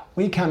 and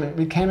we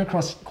came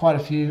across quite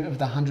a few of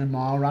the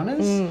 100-mile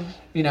runners.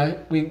 We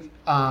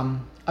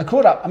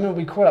caught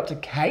up to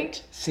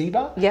Kate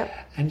Sieber. Yep.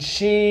 And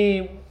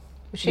she.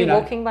 Was she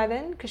walking by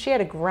then? Because she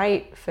had a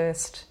great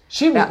first.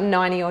 About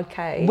 90 odd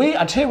K.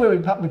 I tell you where we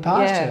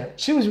passed her.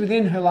 She was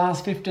within her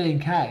last 15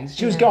 Ks.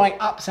 She was going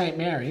up St.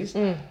 Mary's,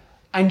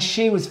 and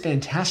she was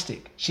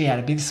fantastic. She had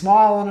a big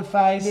smile on her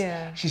face.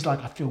 Yeah. She's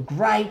like, I feel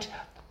great.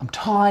 I'm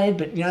tired,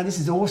 but this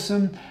is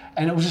awesome.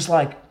 And it was just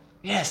like,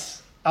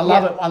 yes, I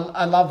love it.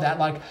 I love that.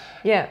 Like,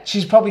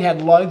 she's probably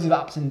had loads of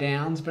ups and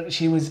downs, but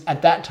she was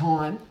at that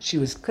time.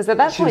 Because at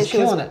that point she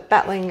was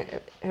battling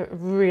a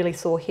really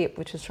sore hip,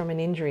 which was from an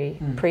injury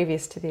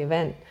previous to the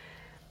event,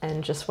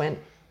 and just went.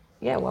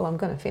 Yeah, well, I'm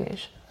going to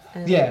finish.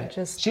 And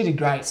she did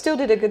great. Still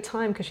did a good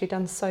time because she'd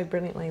done so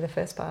brilliantly the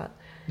first part.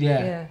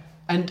 Yeah.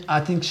 And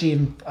I think she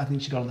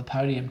got on the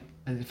podium,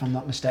 if I'm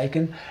not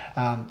mistaken.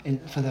 So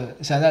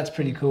that's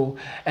pretty cool.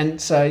 And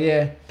so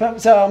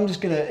so I'm just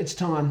gonna. It's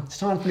time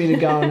for me to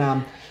go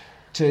and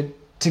to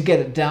get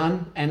it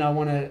done. And I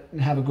want to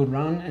have a good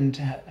run and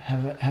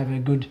have a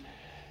good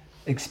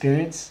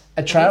experience,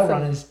 a trail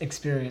runner's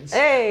experience.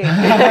 Hey.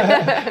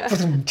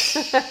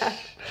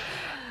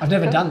 I've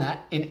never done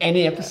that in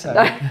any episode.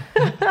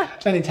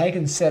 It's only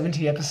taken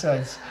 70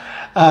 episodes.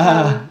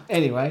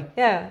 Anyway.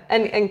 Yeah,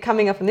 and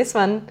coming up on this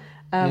one,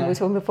 we were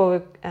talking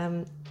before,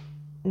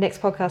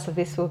 next podcast of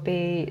this will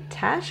be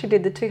Tash, who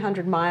did the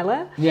 200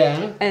 miler.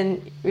 Yeah.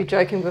 And we were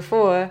joking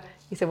before,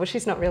 he said, well,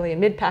 she's not really a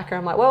mid-packer.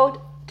 I'm like,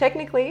 well,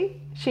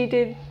 technically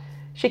she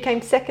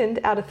came second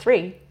out of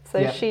 3.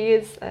 So she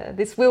is,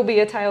 this will be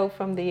a tale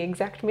from the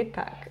exact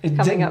mid-pack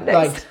coming up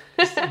next.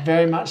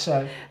 Very much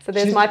so. So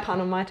there's my pun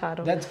on my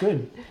title. That's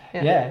good.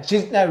 Yeah.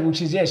 She's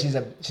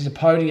a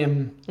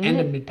podium and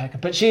a mid-packer,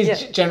 but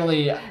she's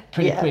generally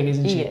pretty quick,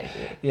 isn't she?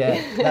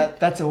 Yeah.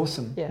 That's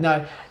awesome. Yeah.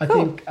 No,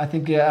 I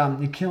think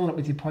you're killing it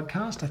with your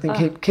podcast. I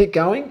think keep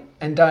going.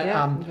 And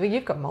don't. Well,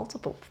 you've got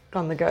multiple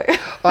on the go.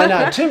 I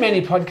know, too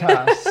many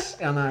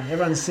podcasts. I know,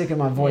 everyone's sick of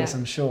my voice,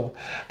 I'm sure.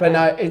 But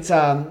no,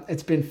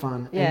 it's been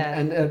fun. Yeah.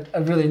 And I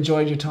really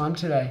enjoyed your time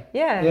today.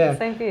 Yeah,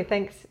 same for you.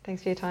 Thanks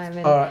for your time.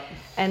 And, all right.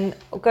 And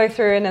I'll go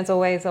through, and as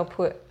always, I'll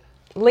put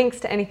links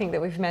to anything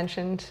that we've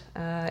mentioned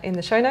in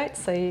the show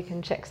notes, so you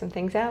can check some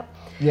things out.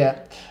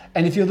 Yeah.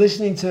 And if you're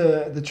listening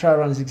to the Trail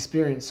Runners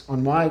Experience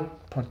on my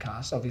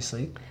podcast,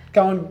 obviously,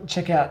 go and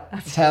check out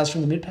Tales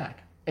from the Midpack.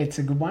 It's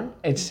a good one.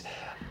 It's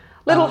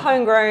little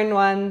homegrown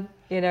one,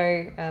 you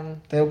know.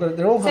 They're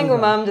all single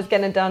homegrown. mum, just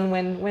getting it done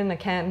when I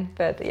can.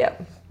 But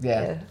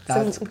yeah.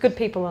 Some good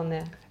people on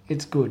there.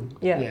 It's good.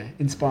 Yeah.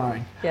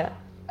 Inspiring. Yeah.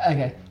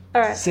 Okay.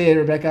 All right. See you,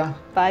 Rebecca.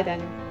 Bye,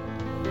 Daniel.